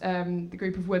about the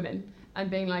group of women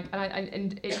and being like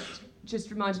and it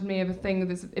just reminded me of a thing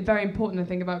that's a very important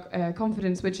thing about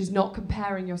confidence, which is not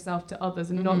comparing yourself to others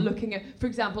and not looking at, for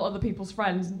example, other people's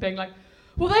friends and being like,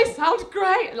 well, they sound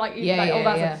great, all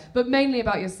that stuff. But mainly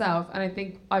about yourself. And I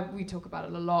think we talk about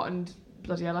it a lot, and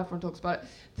bloody hell, everyone talks about it.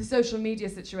 The social media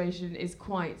situation is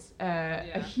quite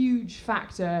a huge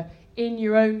factor in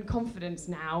your own confidence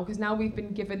now, because now we've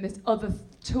been given this other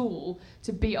tool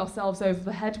to beat ourselves over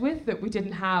the head with that we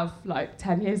didn't have like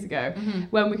 10 years ago,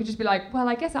 when we could just be like, well,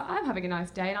 I guess I'm having a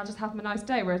nice day and I'll just have my nice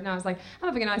day, whereas now it's like, I'm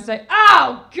having a nice day,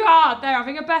 oh god, they're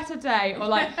having a better day, or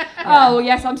like, oh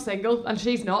yes, I'm single and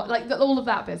she's not, like all of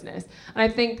that business. And I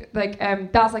think like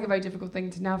that's like a very difficult thing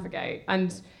to navigate,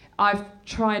 and I've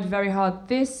tried very hard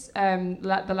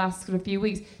the last sort of few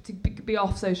weeks to be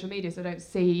off social media, so I don't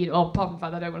see, apart from the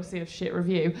fact that I don't want to see a shit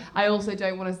review, I also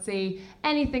don't want to see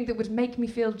anything that would make me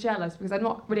feel jealous, because I'm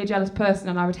not really a jealous person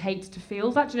and I would hate to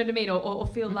feel that, do you know what I mean? Or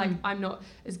feel like I'm not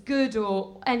as good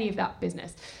or any of that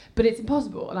business. But it's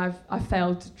impossible, and I've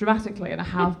failed dramatically, and I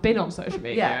have been on social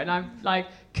media, and I've like,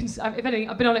 if anything,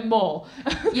 I've been on it more.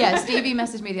 Yeah, Stevie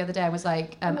messaged me the other day and was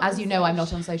like, as you know, I'm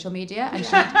not on social media, and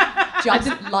she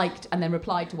just liked and then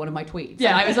replied to one of my tweets.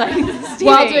 Yeah, and I was like, Stevie.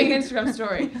 while doing an Instagram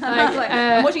story. I was like,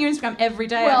 I'm watching your Instagram every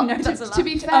day. Well, I know that's to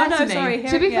be fair to me,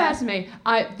 fair to me,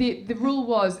 the rule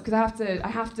was, because I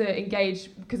have to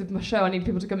engage because of my show. I need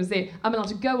people to come and see it. I'm allowed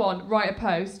to go on, write a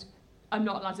post. I'm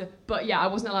not allowed to, but yeah, I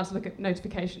wasn't allowed to look at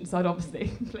notifications, so I'd obviously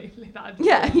completely that.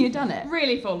 Yeah, you've done it.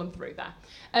 Really fallen through there.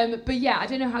 But yeah, I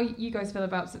don't know how you guys feel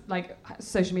about like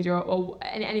social media or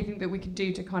anything that we can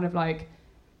do to kind of like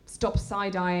stop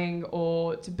side-eyeing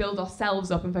or to build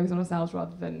ourselves up and focus on ourselves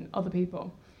rather than other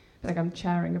people. I feel like I'm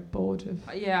chairing a board of...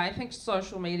 Yeah, I think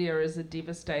social media is a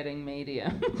devastating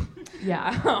medium.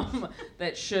 Yeah.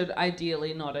 That should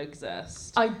ideally not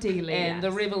exist. Ideally, And yes.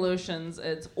 the revolutions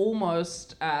it's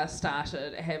almost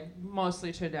started have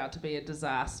mostly turned out to be a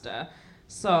disaster.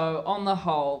 So on the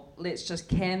whole, let's just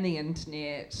can the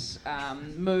internet,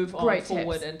 move on Great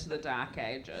forward tips. into the dark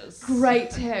ages. Great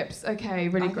tips. Okay,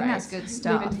 really I great. think that's good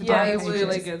stuff. Move into the Yeah, dark it's ages.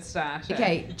 really good start.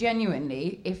 Okay,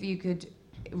 genuinely, if you could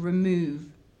remove,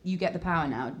 you get the power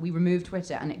now. We remove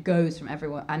Twitter and it goes from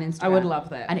everyone, and Instagram. I would love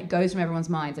that. And it goes from everyone's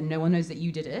minds, and no one knows that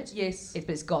you did it. Yes. But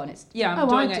it's gone. It's Yeah, I'm Oh,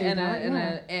 doing I it do in that, an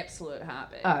yeah. absolute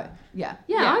heartbeat. oh yeah.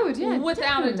 Yeah, I would, yeah.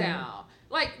 Without a definitely. doubt.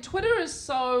 Like, Twitter is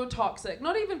so toxic.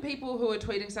 Not even people who are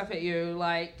tweeting stuff at you,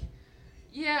 like,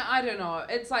 yeah, I don't know.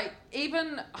 It's like,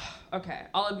 even, okay,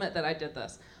 I'll admit that I did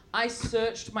this. I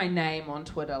searched my name on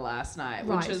Twitter last night,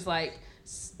 which Right. is like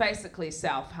basically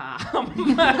self-harm.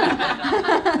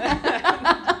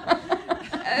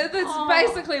 That's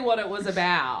basically what it was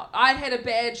about. I'd had a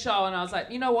bad show and I was like,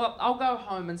 you know what, I'll go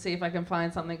home and see if I can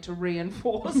find something to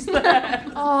reinforce that.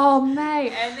 Oh,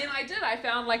 mate. And then I did. I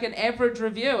found like an average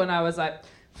review and I was like,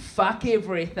 fuck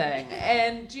everything.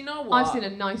 And do you know what? I've seen a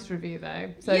nice review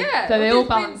though. So, yeah, so they there's all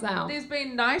balance out. There's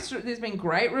been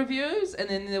great reviews, and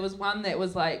then there was one that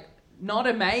was like not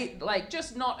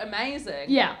just not amazing.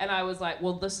 Yeah. And I was like,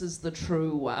 well, this is the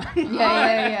true one.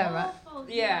 Yeah, right.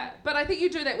 Yeah, but I think you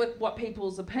do that with what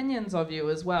people's opinions of you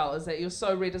as well, is that you're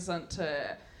so reticent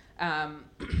to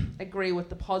agree with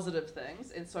the positive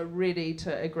things and so ready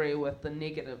to agree with the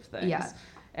negative things. Yeah.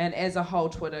 And as a whole,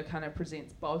 Twitter kind of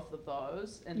presents both of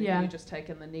those, and then Yeah. you just take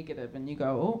in the negative and you go,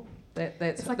 oh, that's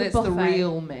It's like a that's the buffet.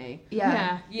 real me.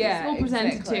 Yeah. Yeah, It's all presented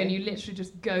exactly. to, and you literally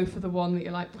just go for the one that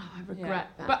you're like, oh, I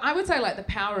regret that. But I would say like the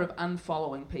power of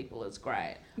unfollowing people is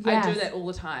great. Yes. I do that all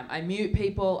the time. I mute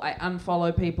people, I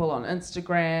unfollow people on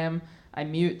Instagram, I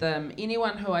mute them.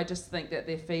 Anyone who I just think that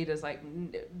their feed is like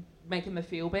making me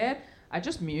feel bad, I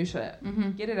just mute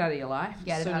it. Get it out of your life.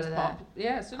 Get as it soon out as of there.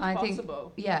 Yeah, as soon as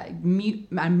possible. Yeah,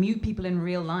 mute people in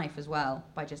real life as well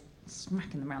by just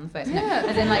smacking them around the face.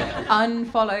 As in, like,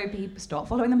 unfollow people, stop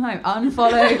following them home,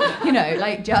 unfollow, you know,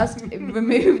 like, just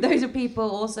remove those people.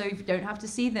 Also, you don't have to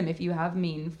see them if you have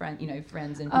mean friends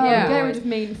and people. Get rid of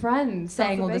mean friends.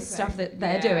 Saying all the stuff that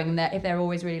they're doing, and if they're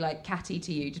always really, like, catty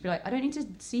to you, just be like, I don't need to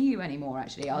see you anymore,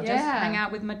 actually. I'll just hang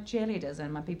out with my cheerleaders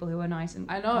and my people who are nice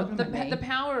and I know, compliment me. the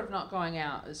power of not going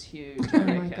out is huge. Oh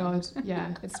my God,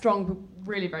 yeah. It's strong,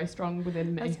 really very strong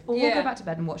within me. We'll go back to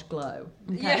bed and watch Glow.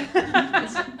 Okay? That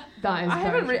is I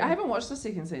haven't watched the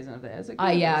second season of that. Is it good?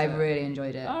 I really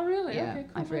enjoyed it. Oh really? Yeah, Okay,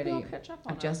 cool. I've Maybe really. I'll catch up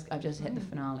on I've just hit the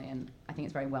finale, and I think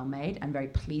it's very well made and very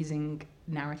pleasing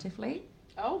narratively.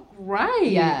 Oh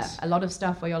great! Yeah, a lot of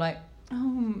stuff where you're like,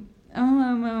 you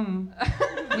know.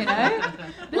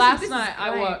 Last night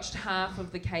I watched half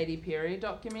of the Katy Perry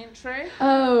documentary.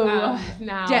 Now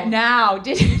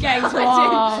did you get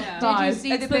Did you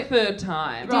see it's the third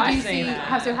time? Did you see?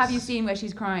 Have you seen where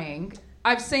she's crying?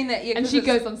 I've seen that, yeah. And she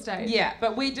goes on stage. Yeah,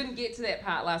 but we didn't get to that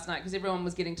part last night because everyone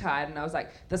was getting tired, and I was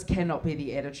like, this cannot be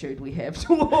the attitude we have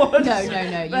towards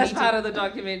No. That's part of the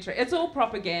documentary. It's all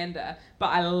propaganda, but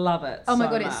I love it Oh my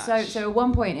so God, much. it's so at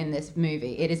one point in this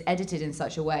movie, it is edited in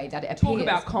such a way that it appears... Talk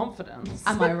about confidence.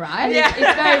 Am I right? Yeah. It's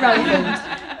very relevant.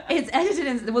 It's edited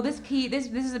in... Well, this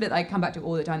is a bit I come back to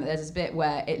all the time, that there's this bit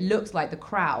where it looks like the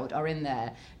crowd are in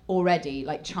there already,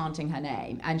 like, chanting her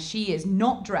name, and she is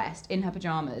not dressed, in her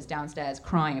pajamas, downstairs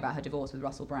crying about her divorce with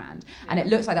Russell Brand, and it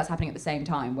looks like that's happening at the same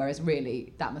time, whereas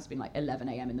really that must have been like 11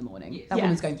 a.m. in the morning. That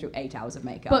woman's going through 8 hours of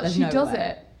makeup. But There's she no does way.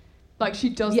 it. Like, she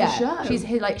does the show.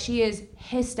 She is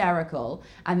hysterical,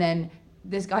 and then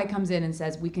this guy comes in and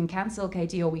says, we can cancel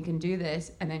Katie, or we can do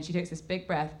this, and then she takes this big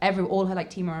breath, all her, like,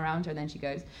 team are around her, and then she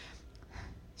goes,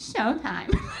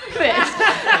 showtime.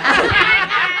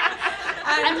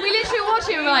 And we literally watched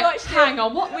it and we were like, hang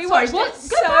on, what? We watched it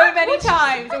so many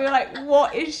times, and we were like,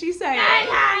 what is she saying?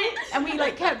 And we,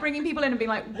 like, kept bringing people in and being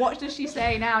like, what does she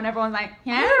say now? And everyone's like,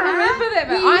 yeah. I don't remember that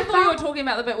bit. I thought you were talking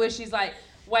about the bit where she's like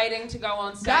waiting to go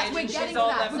on stage and she's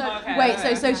all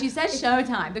So she says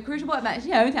showtime. The crucial part about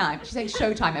showtime, she's saying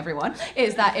showtime, everyone,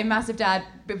 is that in Massive Dad,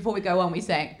 before we go on, we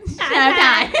say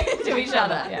showtime to each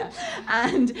other. Yeah.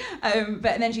 And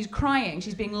but then she's crying.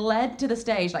 She's being led to the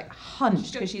stage, like,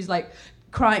 hunched, because she's like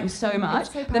crying so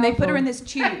much. So then they put her in this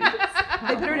tube.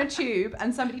 They put her in a tube,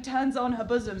 and somebody turns on her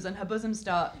bosoms, and her bosoms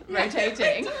start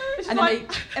rotating. And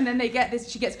then they get this.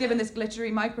 She gets given this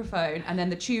glittery microphone, and then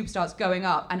the tube starts going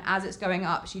up. And as it's going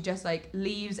up, she just, like,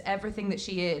 leaves everything that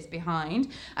she is behind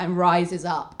and rises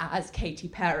up as Katy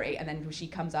Perry. And then she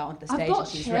comes out onto the stage and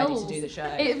she's ready to do the show.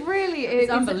 It really is.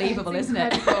 It's unbelievable, isn't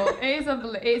it? It is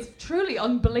unbelievable. It's truly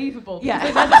unbelievable. Yeah.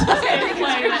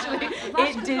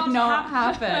 It did not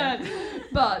happen.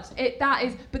 But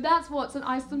that's what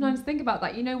I sometimes think about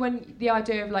that. You know, when the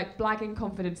idea of, like, blagging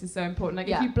confidence is so important. Like,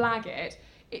 if you blag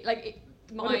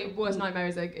my worst nightmare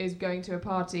is going to a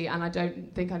party and I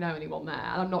don't think I know anyone there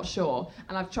and I'm not sure.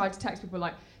 And I've tried to text people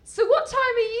like, so what time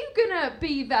are you gonna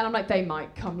be there? And I'm like, they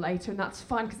might come later and that's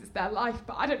fine because it's their life,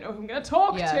 but I don't know who I'm gonna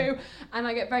talk to. And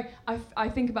I get I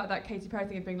think about that Katy Perry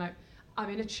thing of being like, I'm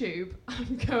in a tube,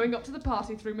 I'm going up to the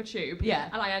party through my tube,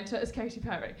 and I enter as Katy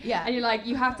Perry. Yeah. And you're like,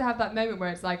 you have to have that moment where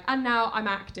it's like, and now I'm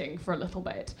acting for a little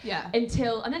bit. Yeah. And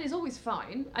then it's always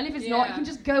fine. And if it's not, you can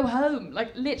just go home.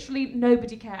 Like, literally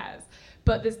nobody cares.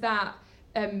 But there's that,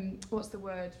 what's the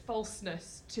word,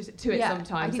 falseness to it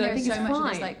sometimes. I think so there's it's so much fine.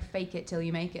 of this, like, fake it till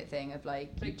you make it thing of,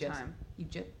 like, you just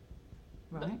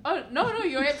right? Oh, no,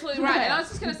 you're absolutely right. And I was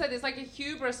just going to say, there's, like, a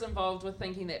hubris involved with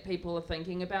thinking that people are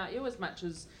thinking about you as much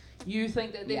as you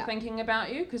think that they're thinking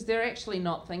about you, because they're actually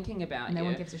not thinking about you. No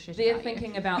one gives a shit They're about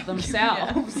thinking about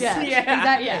themselves. Exactly.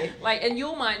 Yeah. Like, in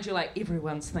your mind, you're like,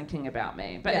 everyone's thinking about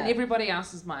me. But in everybody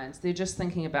else's minds, they're just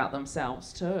thinking about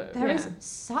themselves too. There is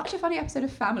such a funny episode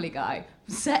of Family Guy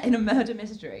set in a murder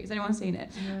mystery. Has anyone seen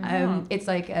it? It's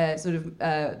like that sort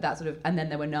of And Then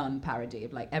There Were None parody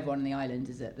of, like, everyone on the island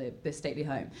is at the stately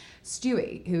home.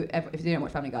 Stewie, who, if you don't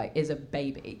watch Family Guy, is a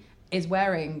baby, is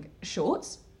wearing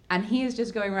shorts, and he is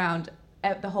just going around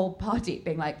at the whole party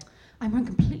being like, I'm wearing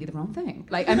completely the wrong thing.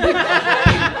 Like, and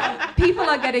people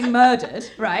are getting murdered,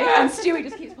 right? And Stewie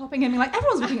just keeps popping in and being like,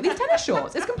 everyone's looking at these tennis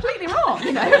shorts. It's completely wrong,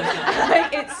 you know?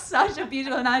 Like, it's such a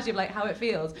beautiful analogy of, like, how it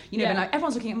feels. You know, being like,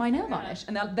 everyone's looking at my nail varnish.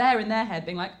 And they're there in their head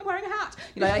being like, I'm wearing a hat.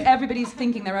 You know, like, everybody's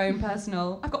thinking their own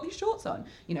personal, I've got these shorts on.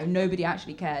 You know, nobody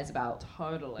actually cares about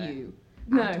you.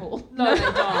 No. at all. No, they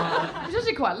don't. It's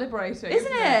actually quite liberating,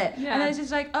 Isn't it? Yeah. And then it's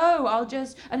just like, oh, I'll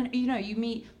just, and you know, you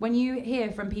meet, when you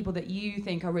hear from people that you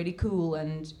think are really cool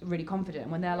and really confident,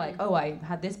 when they're like, oh, I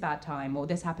had this bad time, or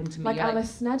this happened to me. Like you're Alice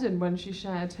Snedden when she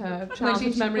shared her when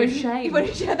childhood memory of shame. When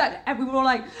she shared that, and we were all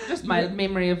like, Just my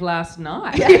memory of last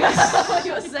night. what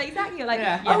you were saying, exactly. You're like,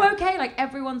 Yeah. oh, okay, like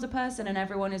everyone's a person and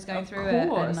everyone is going through it.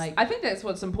 And like, I think that's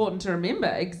what's important to remember.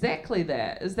 Exactly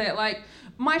that. Is that like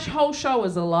my whole show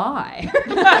is a lie.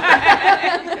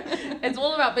 It's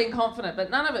all about being confident, but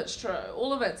none of it's true.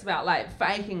 All of it's about like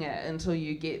faking it until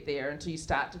you get there, until you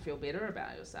start to feel better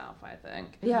about yourself, I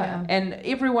think. Yeah. And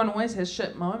everyone always has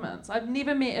shit moments. I've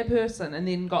never met a person and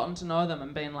then gotten to know them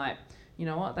and been like, you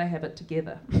know what, they have it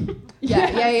together.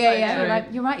 Yeah. true. Like,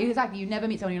 you're right, exactly. You never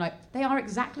meet someone you're like, they are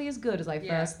exactly as good as I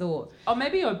first thought. Or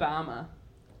maybe Obama.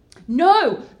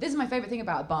 No, this is my favorite thing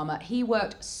about Obama. He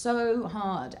worked so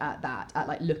hard at that, at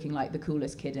like looking like the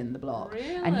coolest kid in the block.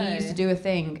 Really? And he used to do a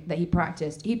thing that he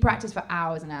practiced. He practiced for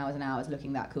hours and hours and hours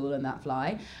looking that cool and that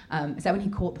fly. Is that when he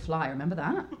caught the fly? Remember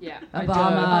that? Yeah, Obama.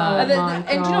 I do. Oh my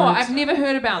And you know what? God. I've never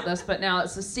heard about this, but now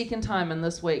it's the second time in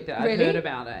this week that I've Really? heard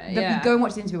about it. You Yeah. go and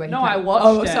watch the interview where he No, I played- watched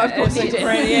Oh, it. so of course It's you did.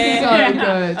 pretty- So yeah. good.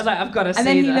 I was like, I've got to see And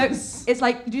then he this. looks, it's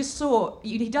like, you just saw,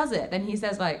 he does it, then he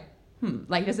says like,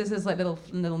 like he does this like little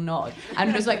nod,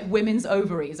 and there's like women's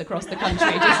ovaries across the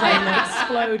country just like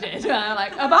exploded. And I'm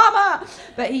like, Obama!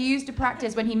 But he used to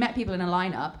practice when he met people in a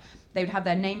lineup, they would have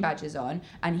their name badges on,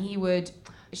 and he would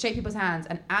shake people's hands,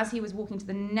 and as he was walking to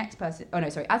the next person,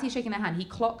 as he's shaking their hand, he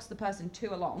clocks the person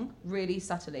 2 along, really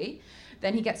subtly.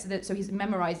 Then he gets to so he's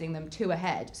memorizing them 2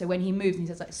 ahead. So when he moves and he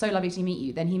says like, so lovely to meet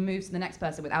you, then he moves to the next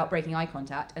person without breaking eye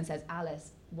contact and says,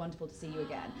 Alice, wonderful to see you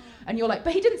again. And you're like,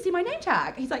 but he didn't see my name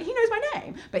tag. He's like, he knows my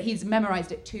name. But he's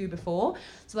memorized it 2 before.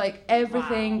 So like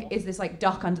everything is this like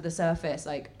duck under the surface,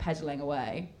 like pedaling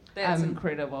away. That's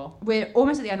incredible. We're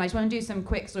almost at the end. I just want to do some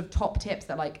quick sort of top tips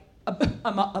that like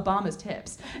Obama's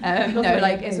tips.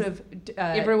 It's sort of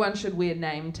Everyone should wear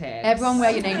name tags. everyone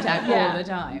wear your name tag all the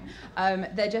time.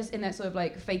 They're just in that sort of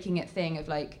like faking it thing of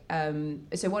like.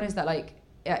 So one is that like.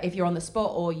 If you're on the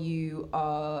spot or you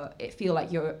feel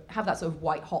like you have that sort of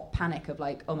white hot panic of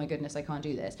like, oh my goodness, I can't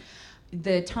do this.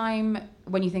 The time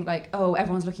when you think like, oh,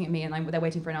 everyone's looking at me and they're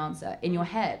waiting for an answer, in your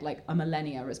head, like a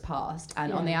millennia has passed,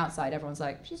 and on the outside, everyone's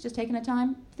like, she's just taking her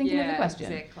time thinking of the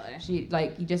question.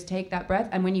 Exactly. You just take that breath,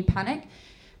 and when you panic,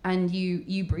 and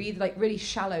you breathe like really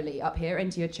shallowly up here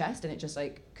into your chest, and it just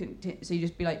like so you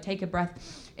just be like, take a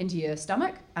breath into your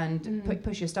stomach and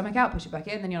push your stomach out, push it back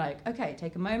in. Then you're like, okay,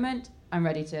 take a moment. I'm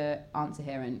ready to answer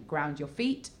here, and ground your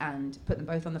feet and put them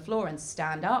both on the floor and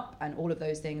stand up, and all of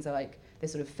those things are like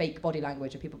this sort of fake body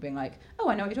language of people being like, oh,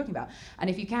 I know what you're talking about. And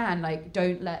if you can, like,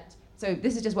 don't let. So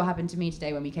this is just what happened to me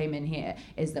today when we came in here,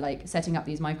 is that like setting up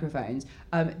these microphones.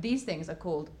 These things are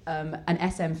called an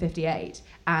SM58,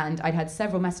 and I'd had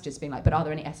several messages being like, but are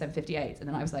there any SM58s? And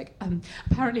then I was like,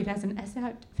 apparently there's an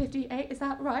SM58, is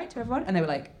that right, to everyone? And they were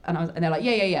like, and they're like,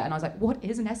 yeah. And I was like, what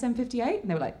is an SM58? And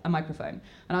they were like, a microphone.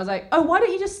 And I was like, oh, why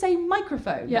don't you just say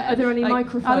microphone? Yeah, then? are there any Like,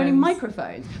 microphones? Are there any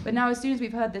microphones? But now as soon as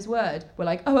we've heard this word, we're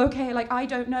like, oh, okay, like I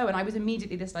don't know. And I was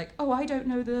immediately this like, oh, I don't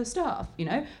know the stuff, you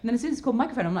know? And then as soon as it's called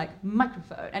microphone, I'm like,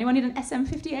 microphone. Anyone need an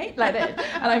SM58? Like this.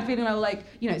 And I'm feeling like,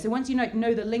 you know, so once you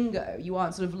know the lingo, you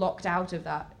aren't sort of locked out of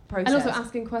that process. And also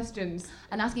asking questions.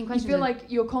 And asking You questions. feel like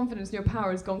your confidence and your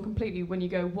power has gone completely when you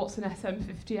go, what's an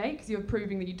SM58? Because you're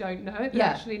proving that you don't know it. But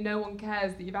actually, no one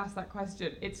cares that you've asked that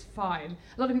question. It's fine.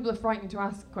 A lot of people are frightened to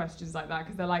ask questions like that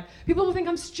because they're like, people will think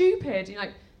I'm stupid. And you're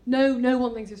like, no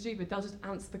one thinks you're stupid. They'll just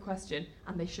answer the question,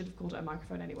 and they should have called it a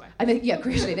microphone anyway. And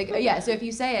crucially, so if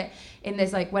you say it in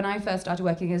this, like when I first started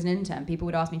working as an intern, people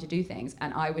would ask me to do things,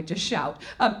 and I would just shout,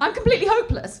 I'm completely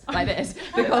hopeless, like this,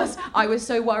 because I was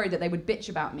so worried that they would bitch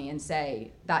about me and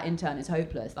say that intern is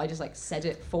hopeless. I just like said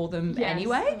it for them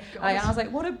anyway. Oh, And I was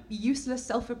like, what a useless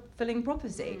self-fulfilling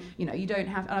prophecy. You know, you don't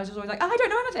have, and I was just always like, I don't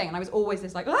know anything. And I was always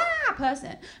this like,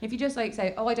 person. If you just like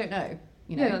say, oh, I don't know,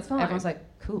 you know, that's fine. Everyone's like,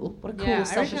 cool, what a cool I reckon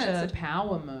self-assured. it's a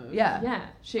power move. Yeah.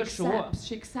 She For sure. accepts.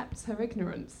 She accepts her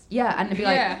ignorance. Yeah, and it'd be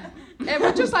like, Yeah,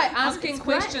 but just like asking It's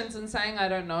great. questions and saying I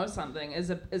don't know something is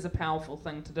a powerful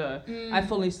thing to do. I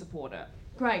fully support it.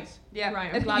 Great. Yeah,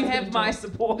 Right. I'm glad you it's have been my enjoyed.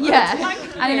 support. yeah,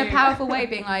 and in a powerful way,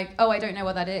 being like, oh, I don't know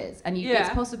what that is, and it's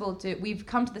Yeah. possible to. We've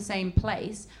come to the same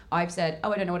place. I've said,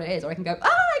 oh, I don't know what it is, or I can go,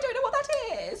 I don't know what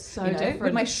that is. So you know, different.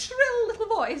 with my shrill little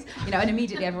voice, you know, and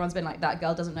immediately everyone's been like, that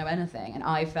girl doesn't know anything, and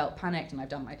I felt panicked, and I've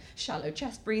done my shallow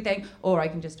chest breathing, or I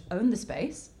can just own the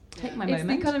space Take my It's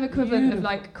moment. the kind of equivalent of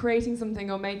like creating something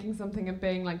or making something and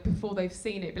being like, before they've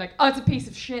seen it, be like, oh, it's a piece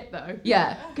of shit though.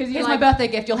 Yeah. Because Here's my birthday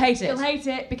gift. You'll hate it. You'll hate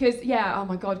it because, yeah, oh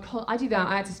my God, I do that.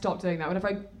 I had to stop doing that. Whenever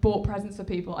I bought presents for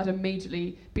people, I'd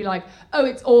immediately be like, oh,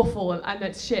 it's awful and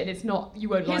it's shit. It's not, you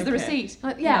won't Here's like the it. receipt.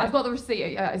 Like, yeah, I've got the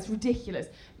receipt. Yeah, it's ridiculous.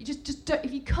 You just don't,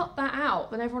 if you cut that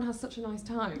out, then everyone has such a nice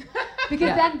time.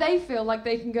 Because then they feel like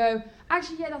they can go,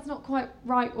 actually, yeah, that's not quite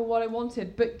right or what I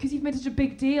wanted. But because you've made such a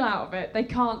big deal out of it, they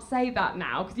can't say that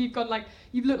now because you've gone like,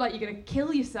 you look like you're going to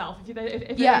kill yourself if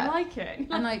they don't like it.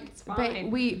 And like, it's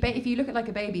fine. if you look at like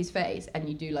a baby's face and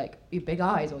you do like your big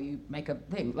eyes or you make a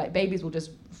thing, like babies will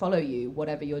just follow you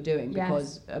whatever you're doing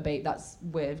because that's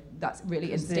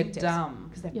really instinctive. They're dumb.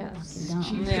 Because they're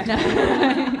fucking dumb.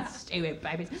 Yeah. Stupid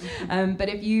babies. But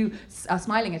if you are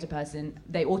smiling at a person,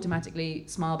 they automatically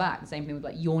smile back. The same thing with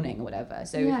like yawning or whatever.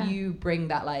 So if you bring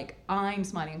that like, I'm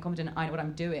smiling and confident, I know what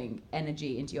I'm doing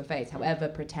energy into your face, however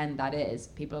pretend that is,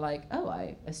 people are like, oh,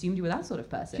 I assumed you were that sort of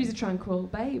person. She's a tranquil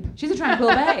babe. She's a tranquil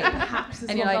babe. Perhaps.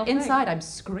 And you're like, inside I'm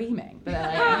screaming. But they're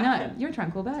like, no, you're a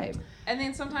tranquil babe. And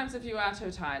then sometimes if you are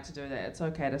too tired to do that, it's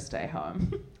okay to stay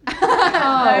home.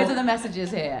 Those are the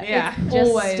messages here. Yeah.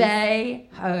 Just stay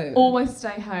home. Always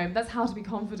stay home. That's how to be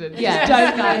confident. Yeah.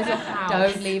 Just don't leave the house.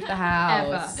 Don't leave the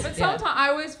house. Ever. But sometimes I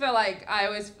always feel like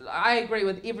I agree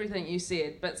with everything you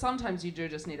said, but sometimes you do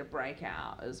just need a break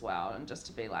out as well, and just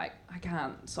to be like, I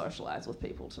can't socialise with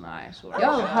people tonight. Or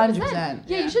 100%.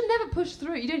 Yeah, you should never push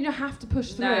through. You don't have to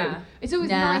push through. Nah. It's always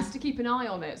Nah. nice to keep an eye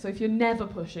on it. So if you're never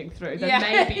pushing through, then Yeah.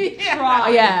 maybe Yeah. try.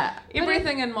 Yeah.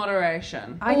 Everything in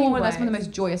moderation. I think that's one of the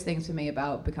most joyous things for me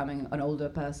about becoming an older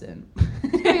person.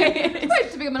 It's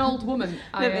great to become an old woman.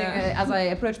 As I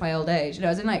approach my old age,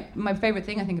 as in like my favorite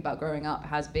thing I think about growing up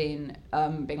has been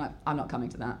being like, I'm not coming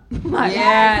to that. Like,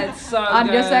 Yeah, it's so I'm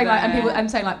good. just saying like, and I'm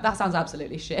saying like, that sounds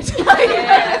absolutely shit.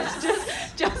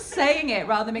 just saying it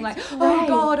rather than being like, oh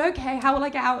God, okay, how will I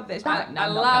get out of this? Like, no, I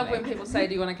I'm not love coming. when people say,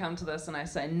 do you want to come to this? And I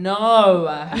say, no.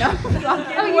 Oh,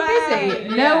 you're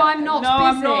busy? No, I'm not busy. No,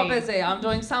 I'm not busy. I'm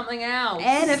doing something else.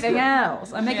 Anything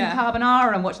else? I'm making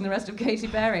carbonara and watching the rest of Katy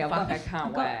Perry. I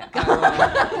can't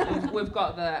wait. We've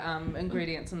got the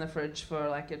ingredients in the fridge for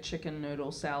like a chicken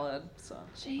noodle salad. So.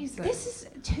 Jesus. This is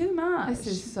too much. This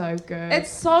is so good. It's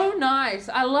so nice.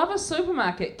 I love a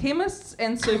supermarket. Chemists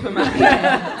and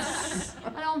supermarkets.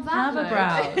 And on that Have a note,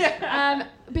 browse.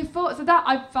 before, so that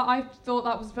I thought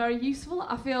that was very useful.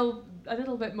 I feel a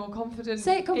little bit more confident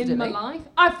Say it in confidently. my life.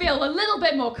 I feel a little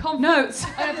bit more confident. Notes. I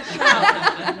have to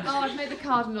shout. Oh, I've made the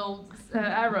cardinal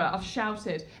error. I've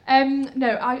shouted.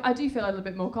 No, I do feel a little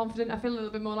bit more confident. I feel a little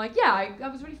bit more like,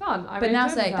 that was really fun. I But really now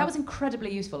enjoyed say, myself. that was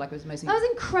incredibly useful. Like it was most. That was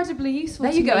incredibly useful.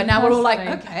 There to you go. me And now we're all like,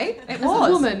 personally. okay, it As was.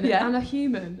 a woman Yeah. and a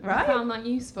human, I Right. found that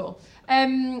useful.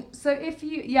 So if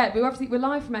you, we're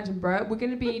live from Edinburgh. We're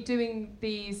going to be doing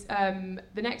these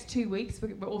the next 2 weeks.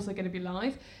 We're also going to be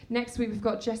live. Next week we've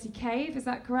got Jessie Cave. Is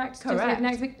that correct? Correct.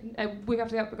 Next week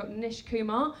after that we've got Nish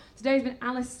Kumar. Today's been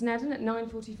Alice Snedden at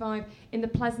 9:45 in the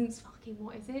Pleasance.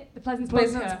 What is it? The Pleasance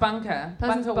Bunker.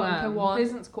 Pleasance Bunker 1.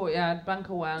 Pleasance Courtyard,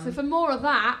 Bunker 1. So for more of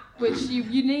that, which you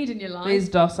need in your life. These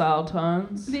docile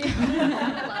tones.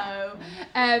 Hello.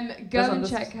 Go and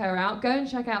check her out. Go and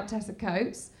check out Tessa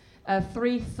Coates.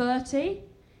 3:30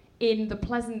 in the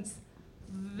Pleasance.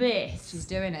 She's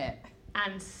doing it.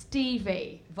 And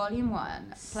Stevie. Volume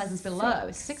 1. Pleasance Below.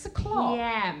 6 o'clock.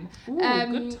 PM. Ooh,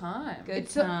 good time.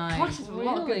 It's time. a clash of a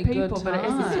lot of Really good good people, but it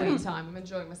is a time. sweet time. I'm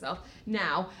enjoying myself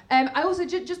now. I also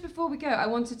just before we go, I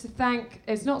wanted to thank.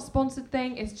 It's not a sponsored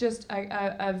thing. It's just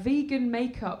a vegan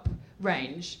makeup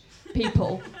range.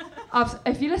 People,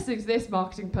 if you're listening to this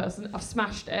marketing person, I've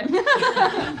smashed it.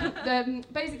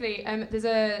 Basically, there's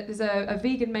a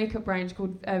vegan makeup range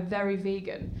called Very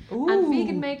Vegan, and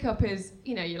vegan makeup is,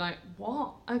 you're like,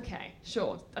 what? Okay,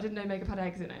 sure. I didn't know makeup had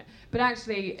eggs in it, but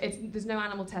actually, there's no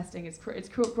animal testing. It's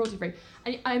cruelty free.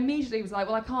 And I immediately was like,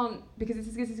 well, I can't, because this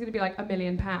is going to be like £1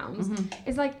 million. Mm-hmm.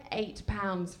 It's like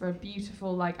 £8 for a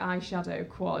beautiful like eyeshadow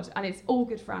quad, and it's all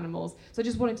good for animals. So I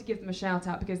just wanted to give them a shout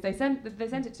out because they sent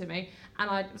it to me, and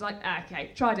I was like,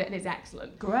 okay, tried it, and it's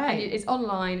excellent. Great. And it's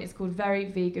online. It's called Very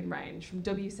Vegan Range from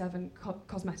W7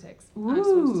 Cosmetics.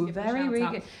 Ooh, very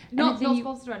vegan. Not Anything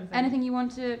sponsored or anything. Anything you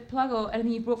want to plug, or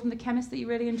anything you brought from the chemist that you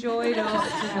really enjoyed, or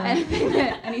anything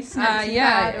any snacks you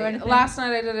had, or anything? Last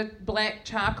night I did a black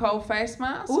charcoal face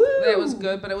mask. Ooh. That was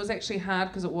good, but it was actually hard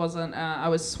because it wasn't. I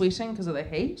was sweating because of the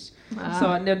heat.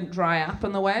 So it didn't dry up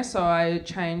in the way, so I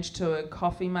changed to a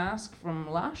coffee mask from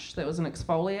Lush that was an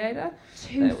exfoliator.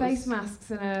 Two face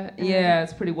masks in a... Yeah,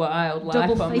 it's pretty wild life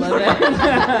double I'm face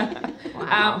living.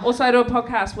 Wow. Also, I do a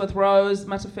podcast with Rose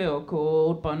Matafield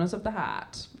called Boners of the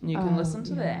Heart. You can listen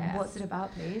to that. What's it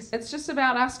about, please? It's just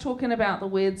about us talking about the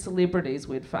weird celebrities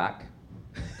we'd fuck.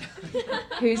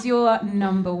 Who's your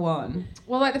number one?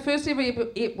 Well, like the first ever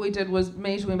ep we did was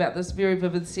me talking about this very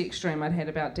vivid sex dream I'd had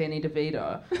about Danny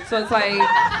DeVito. So it's like,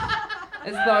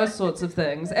 it's those sorts of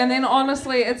things. And then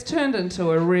honestly, it's turned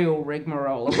into a real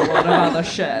rigmarole of a lot of other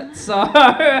shit. So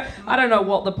I don't know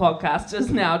what the podcast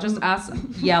is now, just us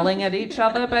yelling at each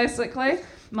other, basically.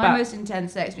 My most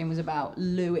intense sex dream was about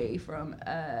Louis from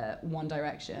One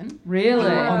Direction. Really? We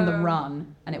were on the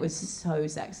run, and it was so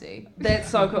sexy. That's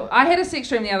so cool. I had a sex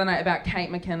dream the other night about Kate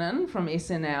McKinnon from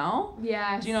SNL.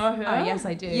 Yes. Do you know her? Oh, yes,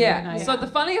 I do. Yeah. No, So the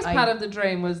funniest part of the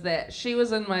dream was that she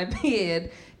was in my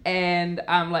bed and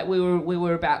like we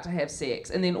were about to have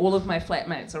sex, and then all of my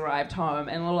flatmates arrived home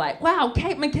and were like, wow,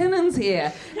 Kate McKinnon's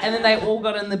here. And then they all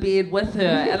got in the bed with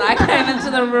her, and I came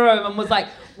into the room and was like,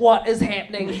 what is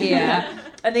happening here?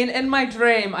 And then in my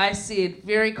dream, I said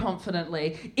very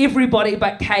confidently, everybody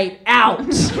but Kate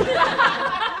out.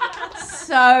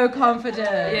 So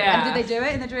confident. Yeah. And did they do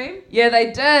it in the dream? Yeah,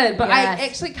 they did, but Yes. I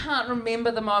actually can't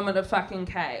remember the moment of fucking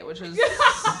Kate, which is...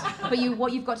 But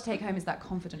what you've got to take home is that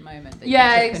confident moment. That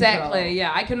Yeah, you took exactly. control.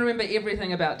 Yeah, I can remember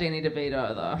everything about Danny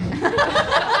DeVito, though.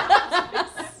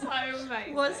 So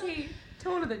amazing. Was he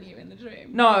taller than you in the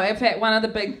dream? No, in fact, one of the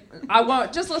big... I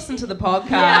won't... Just listen to the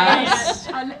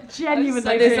podcast. I genuinely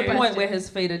So there's do. a point where his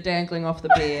feet are dangling off the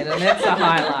bed, and that's a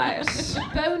highlight.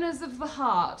 Boners of the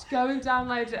Heart. Go and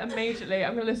download it immediately.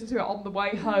 I'm going to listen to it on the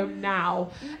way home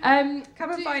now. Come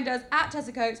and find us at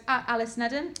Tessa Coates, at Alice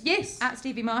Snedden. Yes. At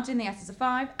Stevie Martin, the S is a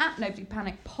 5. At Nobody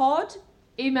Panic Pod.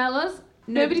 Email us.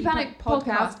 Nobody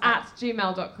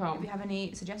nobodypanicpodcast@gmail.com. If you have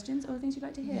any suggestions or things you'd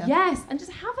like to hear. Yes, and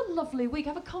just have a lovely week.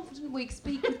 Have a confident week.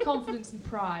 Speak with confidence and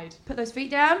pride. Put those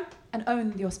feet down and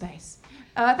own your space.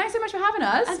 Thanks so much for having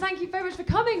us. And thank you very much for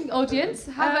coming, audience.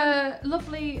 Have a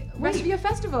lovely rest week. of your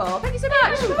festival. Thank you so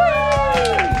much.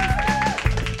 Bye.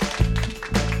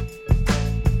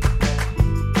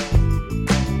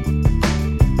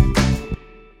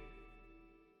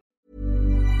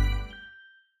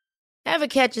 Ever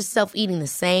catch yourself eating the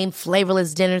same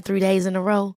flavorless dinner 3 days in a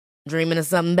row? Dreaming of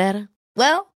something better?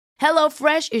 Well,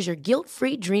 HelloFresh is your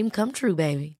guilt-free dream come true,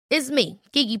 baby. It's me,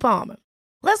 Keke Palmer.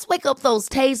 Let's wake up those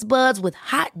taste buds with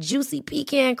hot, juicy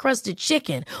pecan-crusted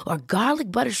chicken or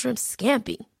garlic butter shrimp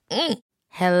scampi.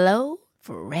 Hello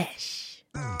Fresh.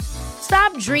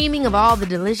 Stop dreaming of all the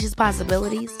delicious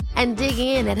possibilities and dig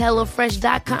in at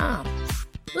HelloFresh.com.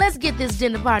 Let's get this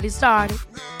dinner party started.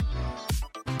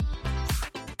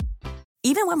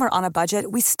 Even when we're on a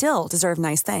budget, we still deserve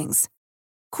nice things.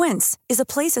 Quince is a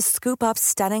place to scoop up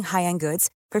stunning high-end goods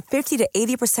for 50 to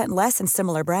 80% less than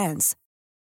similar brands.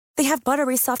 They have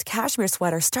buttery soft cashmere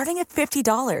sweaters starting at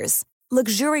 $50,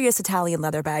 luxurious Italian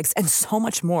leather bags, and so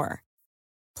much more.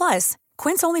 Plus,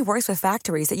 Quince only works with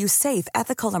factories that use safe,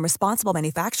 ethical, and responsible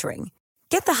manufacturing.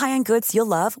 Get the high-end goods you'll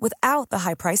love without the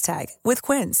high price tag with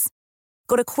Quince.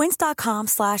 Go to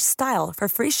quince.com/style for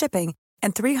free shipping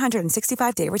and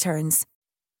 365-day returns.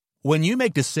 When you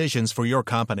make decisions for your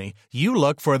company, you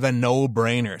look for the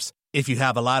no-brainers. If you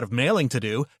have a lot of mailing to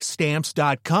do,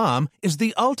 Stamps.com is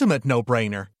the ultimate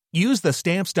no-brainer. Use the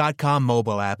Stamps.com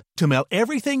mobile app to mail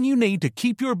everything you need to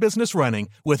keep your business running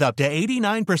with up to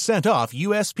 89% off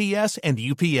USPS and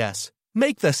UPS.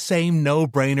 Make the same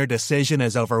no-brainer decision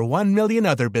as over 1 million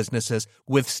other businesses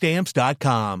with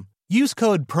Stamps.com. Use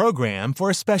code PROGRAM for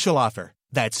a special offer.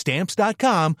 That's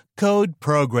Stamps.com, code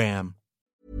PROGRAM.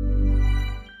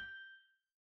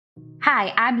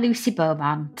 Hi, I'm Lucy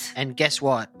Beaumont. And guess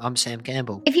what? I'm Sam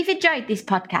Campbell. If you've enjoyed this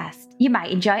podcast, you might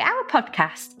enjoy our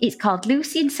podcast. It's called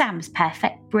Lucy and Sam's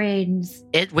Perfect Brains.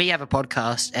 We have a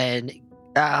podcast, and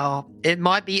it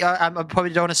might be, I probably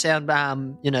don't want to sound,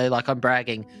 like I'm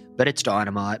bragging, but it's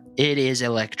dynamite. It is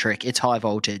electric. It's high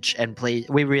voltage. And please,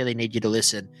 we really need you to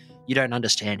listen. You don't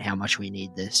understand how much we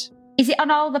need this. Is it on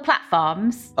all the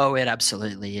platforms? Oh, it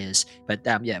absolutely is. But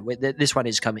this one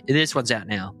is coming. This one's out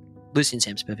now. Lucy and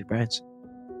Sam's Perfect Brains.